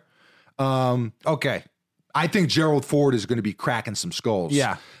player. Okay. I think Gerald Ford is going to be cracking some skulls.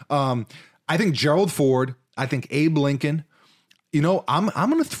 Yeah. I think Gerald Ford. I think Abe Lincoln. I'm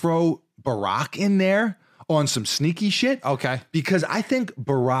going to throw Barack in there on some sneaky shit. Okay. Because I think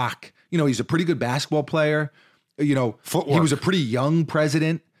Barack, he's a pretty good basketball player. Footwork. He was a pretty young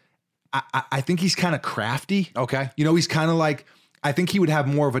president. I think he's kind of crafty. Okay. He's kind of like, I think he would have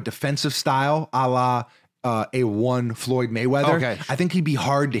more of a defensive style a la A1 Floyd Mayweather. Okay. I think he'd be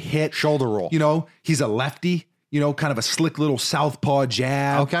hard to hit. Shoulder roll. He's a lefty, kind of a slick little southpaw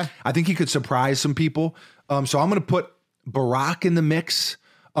jab. Okay. I think he could surprise some people. So I'm going to put Barack in the mix.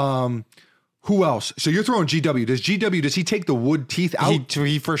 Who else? So you're throwing GW. Does he take the wood teeth out?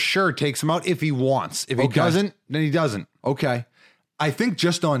 He for sure takes him out if he wants. If he doesn't, then he doesn't. Okay. I think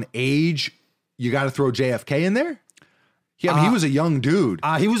just on age, you got to throw JFK in there. Yeah, he was a young dude.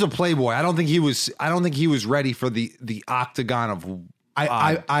 He was a playboy. I don't think he was ready for the octagon of.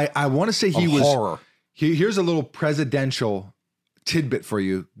 I want to say he was horror. Here's a little presidential tidbit for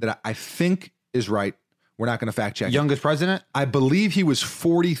you that I think is right. We're not going to fact check. Youngest president? I believe he was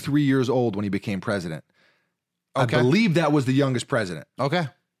 43 years old when he became president. Okay. I believe that was the youngest president. Okay.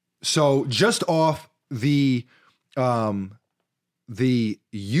 So just off the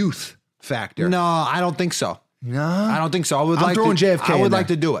youth factor. No, I don't think so. No, I don't think so. I'm throwing JFK. I would like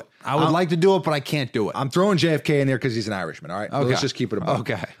to do it. I would like to do it, but I can't do it. I'm throwing JFK in there because he's an Irishman. All right. Okay. Let's just keep it above.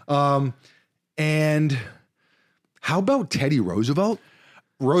 Okay. And how about Teddy Roosevelt?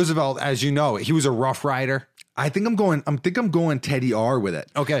 Roosevelt, as you know, he was a Rough Rider. I think I'm going Teddy R with it.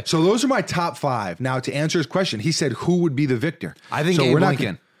 Okay. So those are my top 5. Now to answer his question, he said who would be the victor? I think so Abe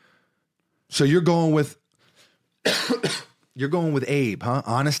Lincoln. So you're going with You're going with Abe, huh?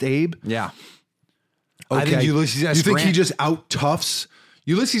 Honest Abe? Yeah. Okay. I think Ulysses S. You think he Grant- just out toughs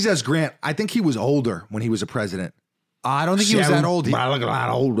Ulysses S. Grant? I think he was older when he was a president. I don't think he was that old. But I look a lot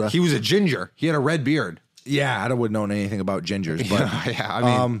older. He was a ginger. He had a red beard. Yeah, I wouldn't know anything about gingers, but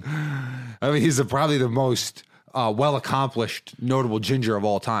I mean, he's probably the most well-accomplished, notable ginger of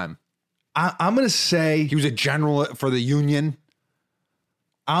all time. I'm going to say He was a general for the Union.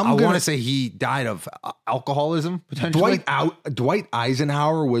 I want to say he died of alcoholism, potentially. Dwight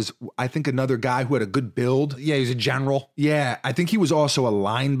Eisenhower was, I think, another guy who had a good build. Yeah, he was a general. Yeah, I think he was also a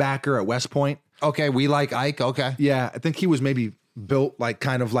linebacker at West Point. Okay, we like Ike. Okay. Yeah, I think he was maybe built like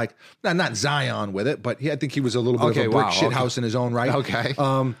kind of like not Zion with it, but I think he was a little bit of a brick shit house in his own right. Okay.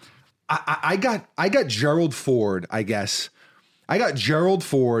 I got Gerald Ford, I guess. I got Gerald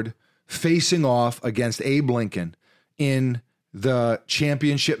Ford facing off against Abe Lincoln in the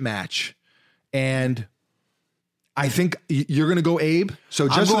championship match. And I think you're going to go Abe. So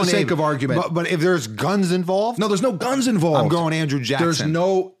just for the sake of argument. But if there's guns involved? No, there's no guns involved. I'm going Andrew Jackson. There's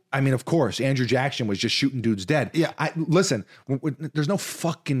no, I mean, of course, Andrew Jackson was just shooting dudes dead. Yeah. Listen, there's no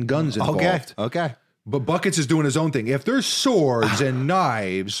fucking guns involved. Okay. But Buckets is doing his own thing. If there's swords and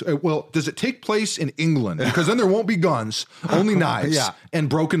knives, well, does it take place in England? Because then there won't be guns, only knives and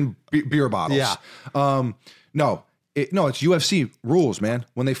broken beer bottles. Yeah. No, it's UFC rules, man,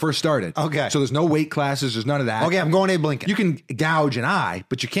 when they first started. Okay. So there's no weight classes. There's none of that. Okay, I'm going Abe Lincoln. You can gouge an eye,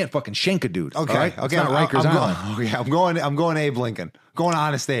 but you can't fucking shank a dude. Okay. All right? Okay. It's not Rikers Island. I'm going Abe Lincoln. Going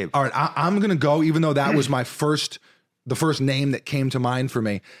Honest Abe. All right, I'm going to go, even though that was the first name that came to mind for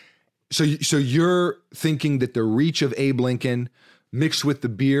me. So you're thinking that the reach of Abe Lincoln mixed with the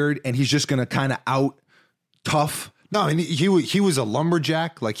beard, and he's just going to kind of out tough. No, I mean, he was a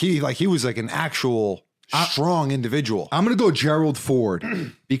lumberjack. He was like an actual strong individual. I'm going to go Gerald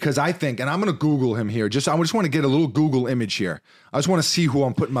Ford because I think, and I'm going to Google him here. I just want to get a little Google image here. I just want to see who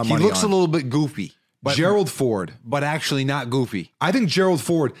I'm putting my money on. He looks a little bit goofy. But Gerald Ford. But actually not goofy. I think Gerald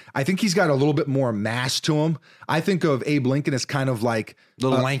Ford, I think he's got a little bit more mass to him. I think of Abe Lincoln as kind of like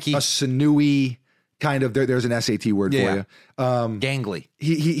little lanky, a sinewy kind of. There's an SAT word for you. Gangly.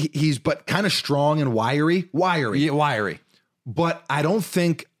 He's but kind of strong and wiry. Yeah, wiry. But I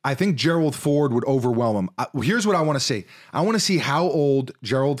think Gerald Ford would overwhelm him. Here's what I want to see. I want to see how old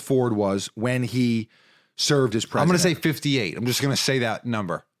Gerald Ford was when he served as president. I'm going to say 58. I'm just going to say that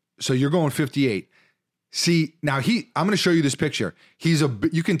number. So you're going 58. See, now I'm going to show you this picture.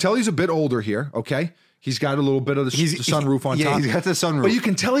 You can tell he's a bit older here, okay? He's got a little bit of the sunroof on top. Yeah, he's got the sunroof. But you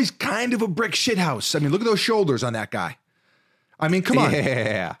can tell he's kind of a brick shithouse. I mean, look at those shoulders on that guy. I mean, come on.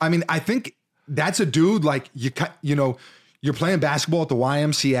 Yeah. I mean, I think that's a dude like you're playing basketball at the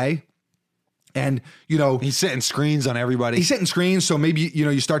YMCA and, he's setting screens on everybody. He's setting screens. So maybe,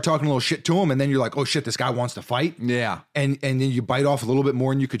 you start talking a little shit to him and then you're like, oh shit, this guy wants to fight. Yeah. And then you bite off a little bit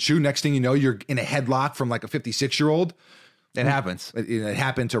more than you could chew. Next thing you know, you're in a headlock from like a 56-year-old. It happens. It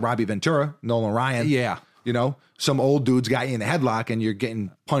happened to Robbie Ventura, Nolan Ryan. Yeah. Some old dude's got you in a headlock and you're getting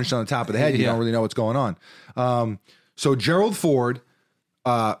punched on the top of the head. You don't really know what's going on. So Gerald Ford,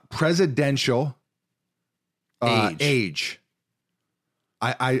 presidential age.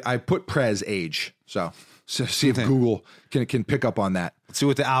 I put Prez age. So see if Google can pick up on that. Let's see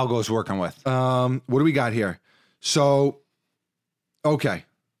what the algo's working with. What do we got here? So, okay.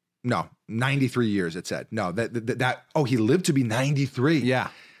 No, 93 years it said. No, he lived to be 93. Yeah.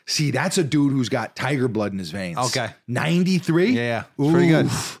 See, that's a dude who's got tiger blood in his veins. Okay. 93? Yeah. Pretty good.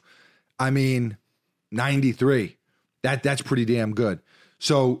 I mean, 93. That's pretty damn good.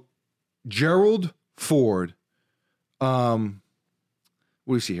 So, Gerald Ford, what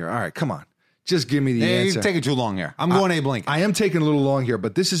do you see here? All right, come on. Just give me the answer. You're taking too long here. I'm going Abe Lincoln. I am taking a little long here,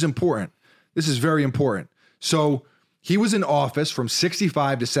 but this is important. This is very important. So he was in office from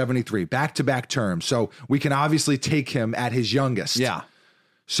 65 to 73, back-to-back terms. So we can obviously take him at his youngest. Yeah.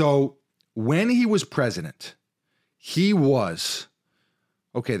 So when he was president, he was,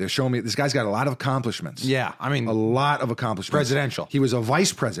 okay, they're showing me, this guy's got a lot of accomplishments. Yeah, I mean. A lot of accomplishments. Presidential. He was a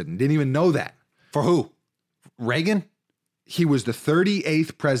vice president. Didn't even know that. For who? Reagan? He was the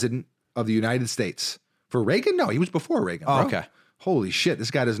 38th president of the United States. For Reagan? No, he was before Reagan. Oh, bro. okay. Holy shit,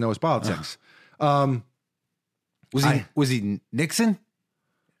 this guy doesn't know his politics. Was he Nixon?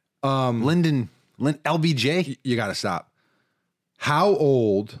 Lyndon, LBJ? You got to stop. How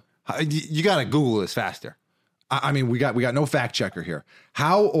old? You got to Google this faster. I mean, we got no fact checker here.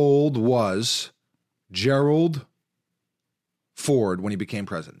 How old was Gerald Ford when he became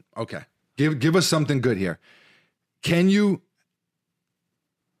president? Okay, give us something good here. Can you?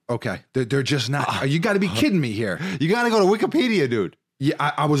 Okay, they're just not. You got to be kidding me here. You got to go to Wikipedia, dude. Yeah,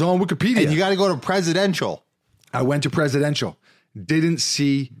 I was on Wikipedia. And you got to go to presidential. I went to presidential. Didn't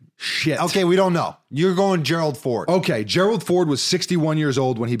see shit. Okay, we don't know. You're going Gerald Ford. Okay, Gerald Ford was 61 years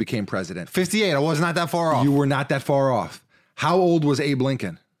old when he became president. 58. I was not that far off. You were not that far off. How old was Abe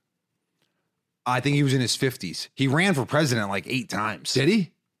Lincoln? I think he was in his 50s. He ran for president like 8 times. Did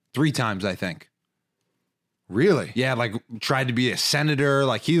he? 3 times, I think. Really? Yeah, like tried to be a senator.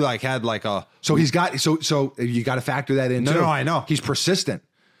 Like he like had like a. So he's got so you got to factor that in. No, too. no, I know. He's persistent.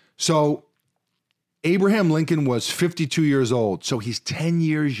 So Abraham Lincoln was 52 years old, so he's 10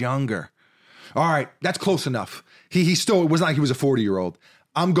 years younger. All right, that's close enough. He still, it wasn't like he was a 40-year-old.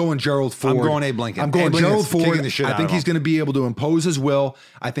 I'm going Gerald Ford. I'm going Abe Lincoln. I'm going Abe Gerald Lincoln's kicking Ford. the shit I out think of he's him. going to be able to impose his will.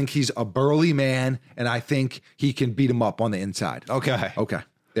 I think he's a burly man, and I think he can beat him up on the inside. Okay. Okay,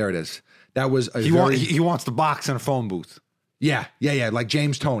 there it is. That was a He wants to box in a phone booth. Yeah, like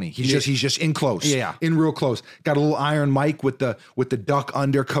James Toney. He's just in close. Yeah. In real close. Got a little Iron Mike with the duck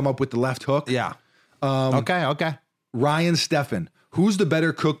under, come up with the left hook. Yeah. Okay. Ryan Steffen, who's the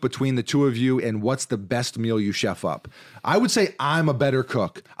better cook between the two of you, and what's the best meal you chef up? I would say I'm a better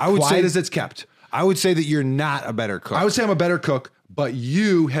cook. I would Quiet say as it's kept. I would say that you're not a better cook. I would say I'm a better cook, but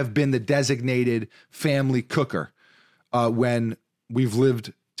you have been the designated family cooker when we've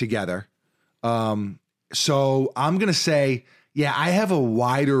lived together. So I'm going to say, yeah, I have a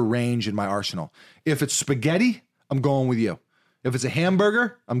wider range in my arsenal. If it's spaghetti, I'm going with you. If it's a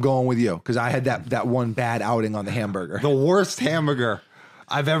hamburger, I'm going with you because I had that one bad outing on the hamburger. the worst hamburger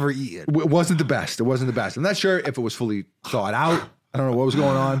I've ever eaten. It wasn't the best. It wasn't the best. I'm not sure if it was fully thought out. I don't know what was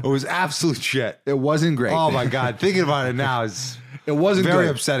going on. It was absolute shit. It wasn't great. Oh my God. Thinking about it now is It wasn't very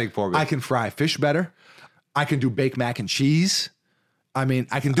great. upsetting for me. I can fry fish better. I can do baked mac and cheese. I mean,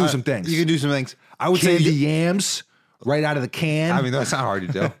 I can do some things. You can do some things. I would Candy say yams right out of the can. I mean, that's not hard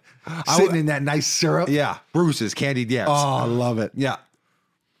to do. Sitting in that nice syrup. Yeah. Bruce's candied yams. Oh, I love it. Yeah.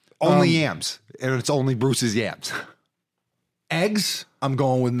 Only yams. And it's only Bruce's yams. Eggs, I'm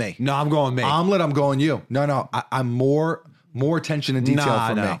going with me. No, I'm going me. Omelet, I'm going you. No. I'm more attention to detail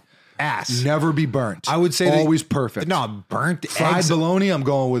for me. Ass. Never be burnt. I would say always perfect. No, burnt Fried eggs. bologna, I'm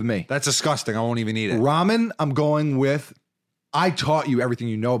going with me. That's disgusting. I won't even eat it. Ramen, I'm going with. I taught you everything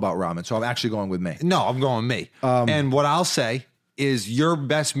you know about ramen, so I'm actually going with me. No, I'm going me. And what I'll say is your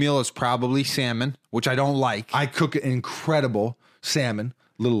best meal is probably salmon, which I don't like. I cook incredible salmon,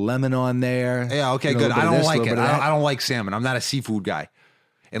 little lemon on there. Yeah, okay, You know, good. a little bit I of don't this, a like little it. bit of that. I don't like salmon. I'm not a seafood guy.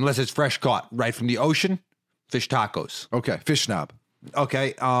 Unless it's fresh caught right from the ocean, fish tacos. Okay, fish snob.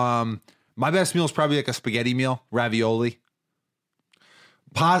 Okay. My best meal is probably like a spaghetti meal, ravioli.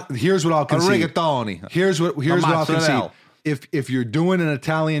 Here's what I'll A concede. rigatoni. Here's what I'll concede. mozzarella. If you're doing an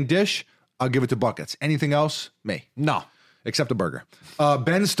Italian dish, I'll give it to buckets. Anything else, me. No. Except a burger.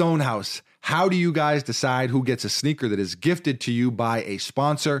 Ben Stonehouse, how do you guys decide who gets a sneaker that is gifted to you by a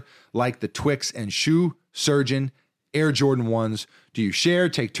sponsor like the Twix and Shoe Surgeon Air Jordan 1s? Do you share,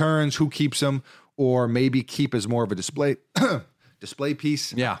 take turns, who keeps them, or maybe keep as more of a display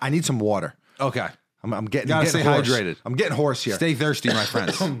piece? Yeah. I need some water. Okay. I'm getting Gotta getting stay hoarse. hydrated. I'm getting hoarse here. Stay thirsty, my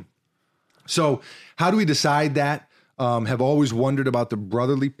friends. So how do we decide that? Have always wondered about the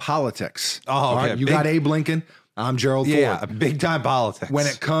brotherly politics. Oh, All okay. right, you got Abe Lincoln. I'm Gerald Yeah, Ford. big time politics. When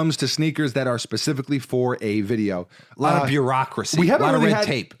it comes to sneakers that are specifically for a video, a lot of bureaucracy, we haven't a lot really of red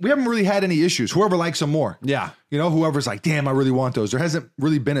had tape. We haven't really had any issues. Whoever likes them more, Yeah. you know, whoever's like, damn, I really want those. There hasn't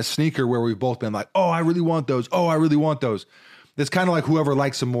really been a sneaker where we've both been like, oh, I really want those. Oh, I really want those. It's kind of like whoever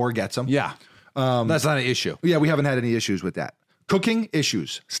likes them more gets them. Yeah. That's not an issue. Yeah, we haven't had any issues with that. Cooking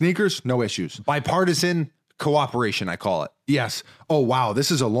issues, sneakers, no issues. Bipartisan cooperation, I call it. Yes. Oh wow,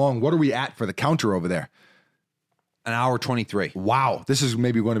 this is a long. What are we at for the counter over there? An hour 23. Wow, this is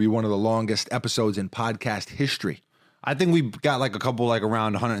maybe going to be one of the longest episodes in podcast history. I think we got like a couple, like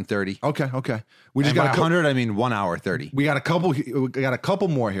around 130. Okay. We just And got by a couple. 100, I mean 1 hour 30. We got a couple. We got a couple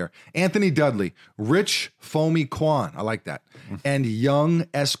more here. Anthony Dudley, Rich Foamy Kwan. I like that. And Young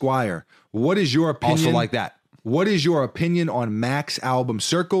Esquire. What is your opinion? Also like that. What is your opinion on Mac's album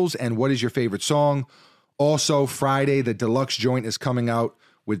Circles? And what is your favorite song? Also, Friday, the deluxe joint is coming out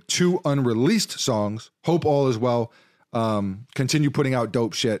with 2 unreleased songs. Hope all is well. Continue putting out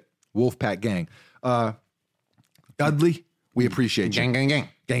dope shit. Wolfpack Gang. Dudley, we appreciate you. Gang.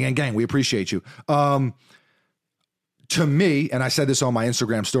 Gang. We appreciate you. To me, and I said this on my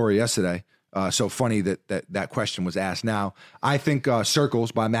Instagram story yesterday, so funny that question was asked now. I think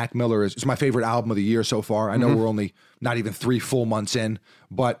Circles by Mac Miller is my favorite album of the year so far. I know we're only not even 3 full months in,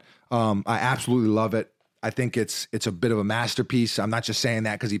 but I absolutely love it. I think it's a bit of a masterpiece. I'm not just saying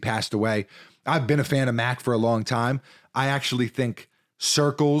that because he passed away. I've been a fan of Mac for a long time. I actually think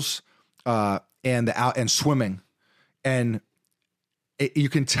Circles and Swimming, and you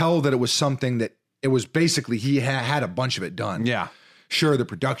can tell that it was something that It was basically he had a bunch of it done. Yeah. Sure, the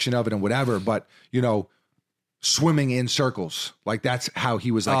production of it and whatever, but swimming in circles, like that's how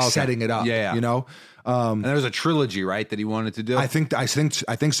he was like setting it up. Yeah. And there was a trilogy, right, that he wanted to do. I think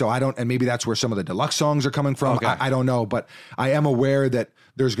so. And maybe that's where some of the deluxe songs are coming from. Okay. I don't know, but I am aware that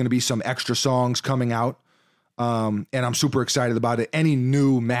there's going to be some extra songs coming out. And I'm super excited about it. Any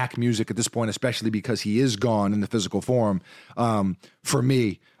new Mac music at this point, especially because he is gone in the physical form, for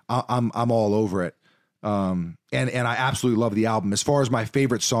me, I'm all over it. And I absolutely love the album. As far as my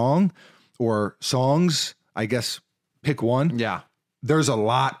favorite song or songs, I guess pick one. Yeah. There's a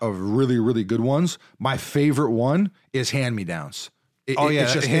lot of really, really good ones. My favorite one is Hand Me Downs.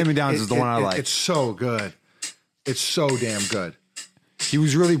 Hand Me Downs is the one I like. It's so good. It's so damn good. He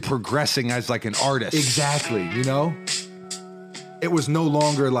was really progressing as like an artist. Exactly. It was no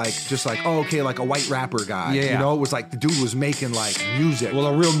longer like just like, like a white rapper guy. Yeah. It was like the dude was making like music. Well,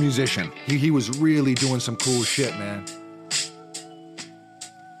 a real musician. He was really doing some cool shit, man.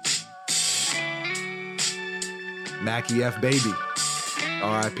 Mackie F. Baby.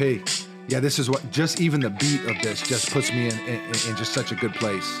 R.I.P. Yeah, this is what, just even the beat of this just puts me in just such a good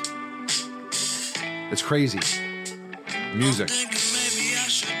place. It's crazy. Music.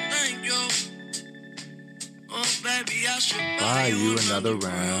 Buy you another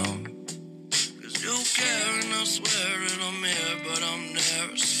round. Cause you care and I swear it, I'm here, but I'm there.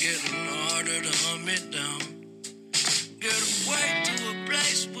 It's getting harder to hunt me down. Get away to a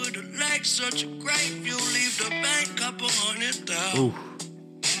place with a lake, such a great view. Leave the bank, couple $100,000. Ooh.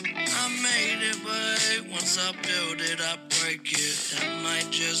 I made it, but once I build it, I break it. That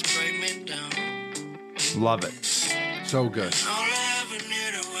might just break me down. Love it. So good. All I ever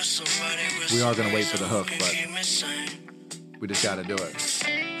needed was somebody with We are gonna wait for the hook, something but to keep me sane. we just got to do it.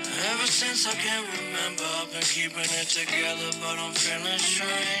 Ever since I can remember, I've been keeping it together, but I'm feeling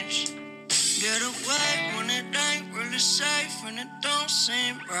strange. Get away when it ain't really safe and it don't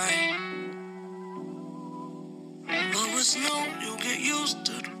seem right. But what's new, you get used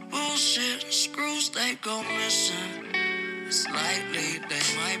to the bullshit. The screws, they go missing. Slightly, they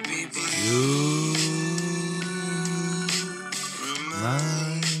might be, but You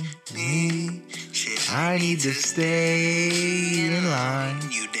remind me I need to stay in line.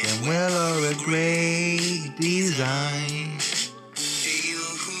 you damn And well or a great design.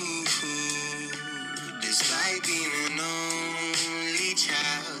 Despite being an only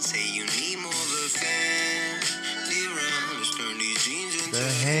child, say you need more of a family around. Let's turn these jeans into The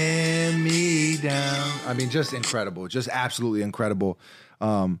hand me down. I mean, just incredible. Just absolutely incredible.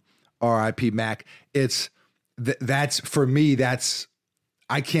 R.I.P. Mac. That's for me,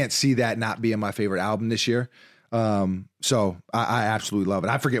 I can't see that not being my favorite album this year. So I absolutely love it.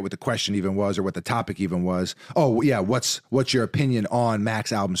 I forget what the question even was or what the topic even was. Oh yeah. What's your opinion on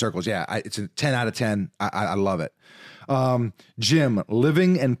Mac's album Circles? Yeah. It's a 10 out of 10. I love it. Jim,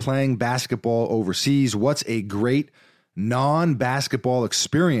 living and playing basketball overseas. What's a great non-basketball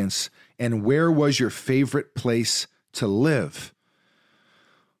experience and where was your favorite place to live?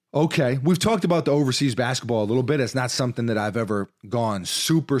 Okay, we've talked about the overseas basketball a little bit. It's not something that I've ever gone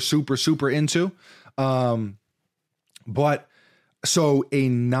super into. But so a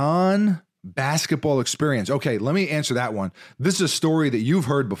non-basketball experience. Okay, let me answer that one. This is a story that you've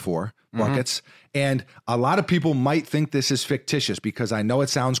heard before, Buckets, and a lot of people might think this is fictitious because I know it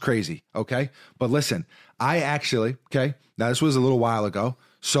sounds crazy, okay? But listen, now this was a little while ago,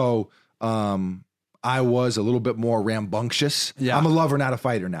 so I was a little bit more rambunctious. Yeah. I'm a lover, not a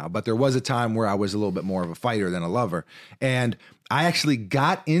fighter now, but there was a time where I was a little bit more of a fighter than a lover. And I actually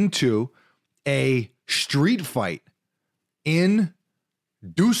got into a street fight in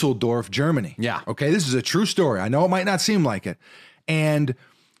Dusseldorf, Germany. Yeah. Okay. This is a true story. I know it might not seem like it. And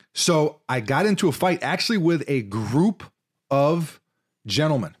so I got into a fight actually with a group of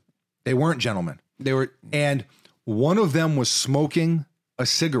gentlemen. They weren't gentlemen. And one of them was smoking a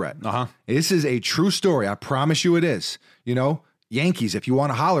cigarette. Uh-huh. This is a true story. I promise you it is. Yankees, if you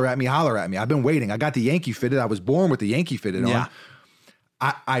want to holler at me, holler at me. I've been waiting. I got the Yankee fitted. I was born with the Yankee fitted on.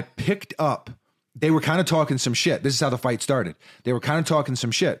 I picked up, they were kind of talking some shit. This is how the fight started. They were kind of talking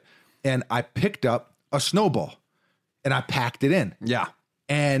some shit. And I picked up a snowball and I packed it in. Yeah.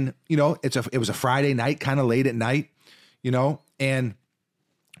 And, it was a Friday night, kind of late at night, and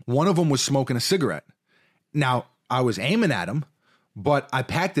one of them was smoking a cigarette. Now, I was aiming at him, but I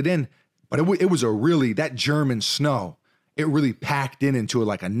packed it in, but it was that German snow, it really packed into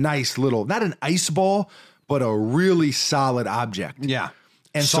like a nice little, not an ice ball, but a really solid object. Yeah.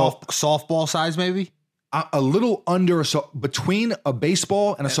 And softball size, maybe? A little under, between a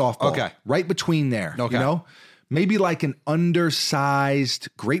baseball and a softball. Okay. Right between there, Okay. Maybe like an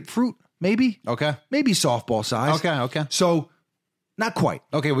undersized grapefruit, maybe. Okay. Maybe softball size. Okay. So not quite.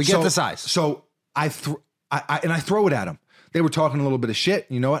 Okay, we get the size. So I throw it at them. They were talking a little bit of shit.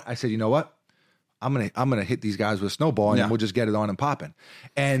 You know what? I said, you know what? I'm gonna hit these guys with a snowball, and then we'll just get it on and popping.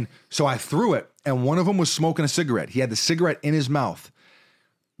 And so I threw it, and one of them was smoking a cigarette. He had the cigarette in his mouth.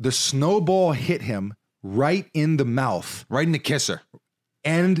 The snowball hit him right in the mouth, Right in the kisser.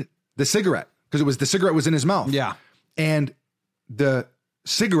 and the cigarette, because the cigarette was in his mouth. Yeah. And the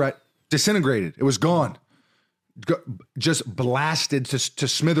cigarette disintegrated. It was gone. Just blasted to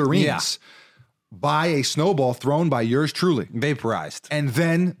smithereens by a snowball thrown by yours truly. Vaporized. And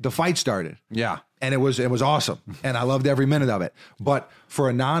then the fight started. Yeah. And it was awesome. And I loved every minute of it. But for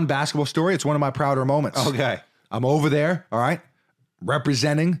a non-basketball story, it's one of my prouder moments. Okay. I'm over there, all right,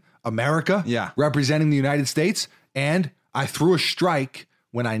 representing America, representing the United States, and I threw a strike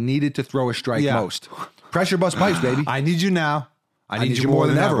when I needed to throw a strike most. Pressure bust pipes, baby. I need you now. I need you more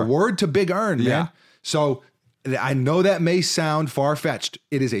than ever. Word to Big Earn, man. So I know that may sound far-fetched.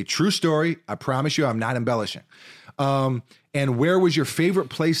 It is a true story. I promise you I'm not embellishing. And where was your favorite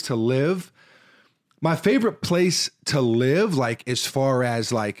place to live? My favorite place to live, like as far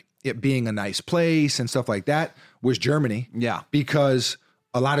as like it being a nice place and stuff like that, was Germany. Yeah. Because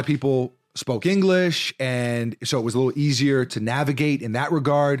a lot of people spoke English, and so it was a little easier to navigate in that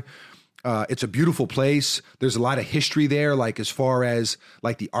regard. It's a beautiful place. There's a lot of history there, like as far as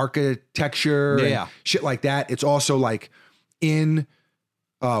like the architecture and shit like that. It's also like in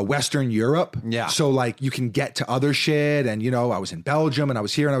Western Europe. Yeah. So like you can get to other shit. And, you know, I was in Belgium and I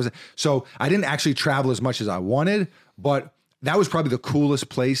was here and so I didn't actually travel as much as I wanted, but that was probably the coolest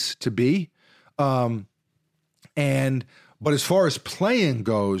place to be. But as far as playing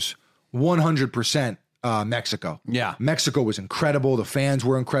goes, 100% Mexico. Yeah. Mexico was incredible. The fans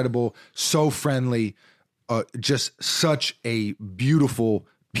were incredible. So friendly. Just such a beautiful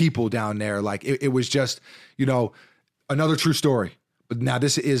people down there. Like it was just, you know, another true story. But now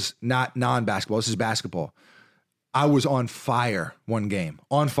this is not non-basketball. This is basketball. I was on fire one game,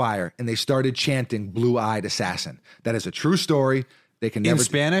 on fire, and they started chanting "Blue-Eyed Assassin." That is a true story. They can never in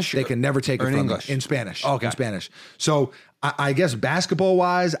Spanish. They can never take it from English. Me. In Spanish. Okay. In Spanish. So I guess basketball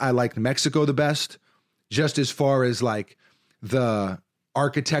wise, I liked Mexico the best, just as far as like the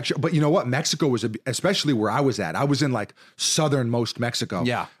architecture. But you know what? Mexico was especially where I was at. I was in like southernmost Mexico.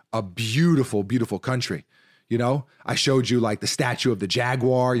 Yeah. A beautiful, beautiful country. You know, I showed you like the statue of the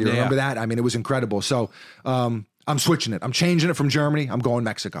jaguar. You remember that? I mean, it was incredible. So I'm switching it. I'm changing it from Germany. I'm going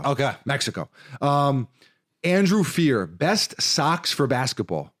Mexico. Okay. Mexico. Andrew Fear, best socks for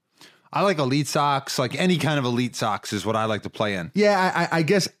basketball. I like elite socks. Like any kind of elite socks is what I like to play in. Yeah, I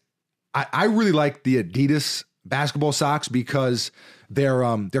guess I really like the Adidas basketball socks because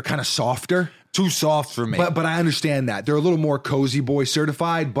they're kind of softer. Too soft for me. But I understand that. They're a little more cozy boy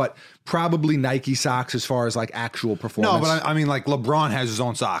certified, but probably Nike socks as far as like actual performance. No, but I mean like LeBron has his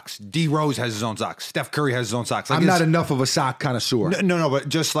own socks. D Rose has his own socks. Steph Curry has his own socks. Like I'm not enough of a sock connoisseur. No, but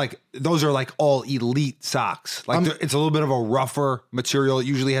just like those are like all elite socks. Like it's a little bit of a rougher material. It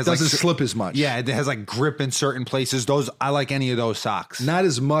usually has doesn't slip as much. Yeah, it has like grip in certain places. Those I like any of those socks. Not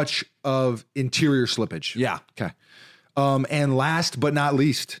as much of interior slippage. Yeah. Okay. And last but not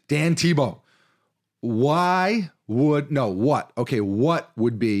least, Dan Tebow. What would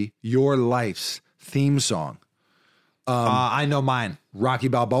be your life's theme song? I know mine. Rocky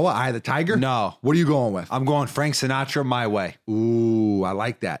Balboa, Eye of the Tiger? No. What are you going with? I'm going Frank Sinatra, My Way. Ooh, I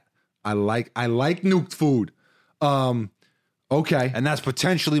like that. I like nuked food. Okay. And that's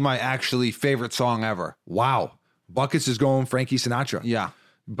potentially my actually favorite song ever. Wow. Buckets is going Frankie Sinatra. Yeah.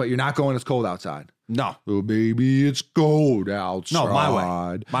 But you're not going It's Cold Outside. No. Oh, baby, it's cold outside. No, My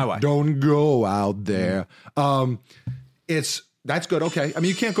Way. My Way. Don't go out there. That's good. Okay. I mean,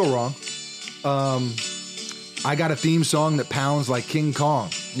 you can't go wrong. I got a theme song that pounds like King Kong.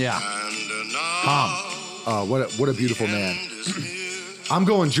 Yeah. Tom. What a beautiful man. I'm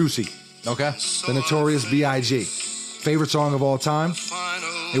going Juicy. Okay. The Notorious B.I.G. Favorite song of all time.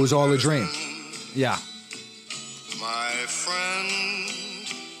 It Was All a Dream. Yeah. My friend,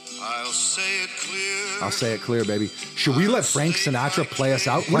 I'll say it clear. I'll say it clear, baby. Should we let Frank Sinatra play us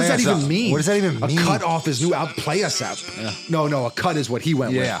out? What does that us even out. mean? What does that even mean? A cut off his new album. Play us out. Yeah. No, a cut is what he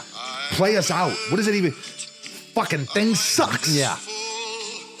went with. Yeah. Play us out. What does it even... Fucking thing sucks. Yeah.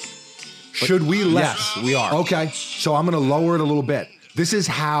 Should we let... Yes, we are. Okay, so I'm going to lower it a little bit. This is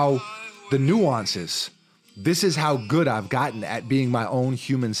how the nuances... This is how good I've gotten at being my own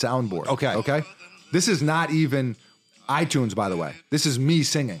human soundboard. Okay? This is not even iTunes, by the way. This is me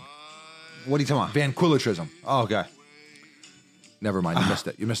singing. What are you talking about? Vanquillatrism. Oh, okay. Never mind. You missed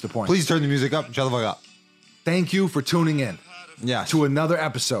it. You missed the point. Please turn the music up. Shut the fuck up. Thank you for tuning in Yes. to another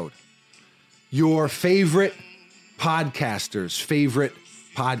episode your favorite podcasters.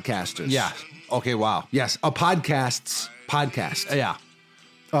 Yeah. Okay. Wow. Yes, a podcast's podcast. Yeah.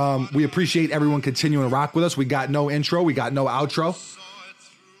 We appreciate everyone continuing to rock with us. We got no intro. We got no outro.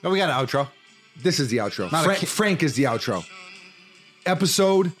 No, we got an outro. This is the outro. Not a Frank is the outro.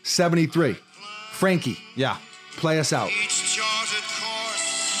 Episode 73. Frankie, Yeah. play us out. Each charted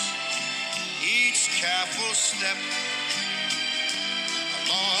course, each careful step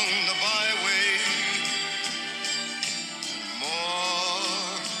along the byway,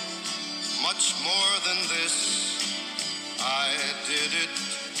 more, much more than this, I did it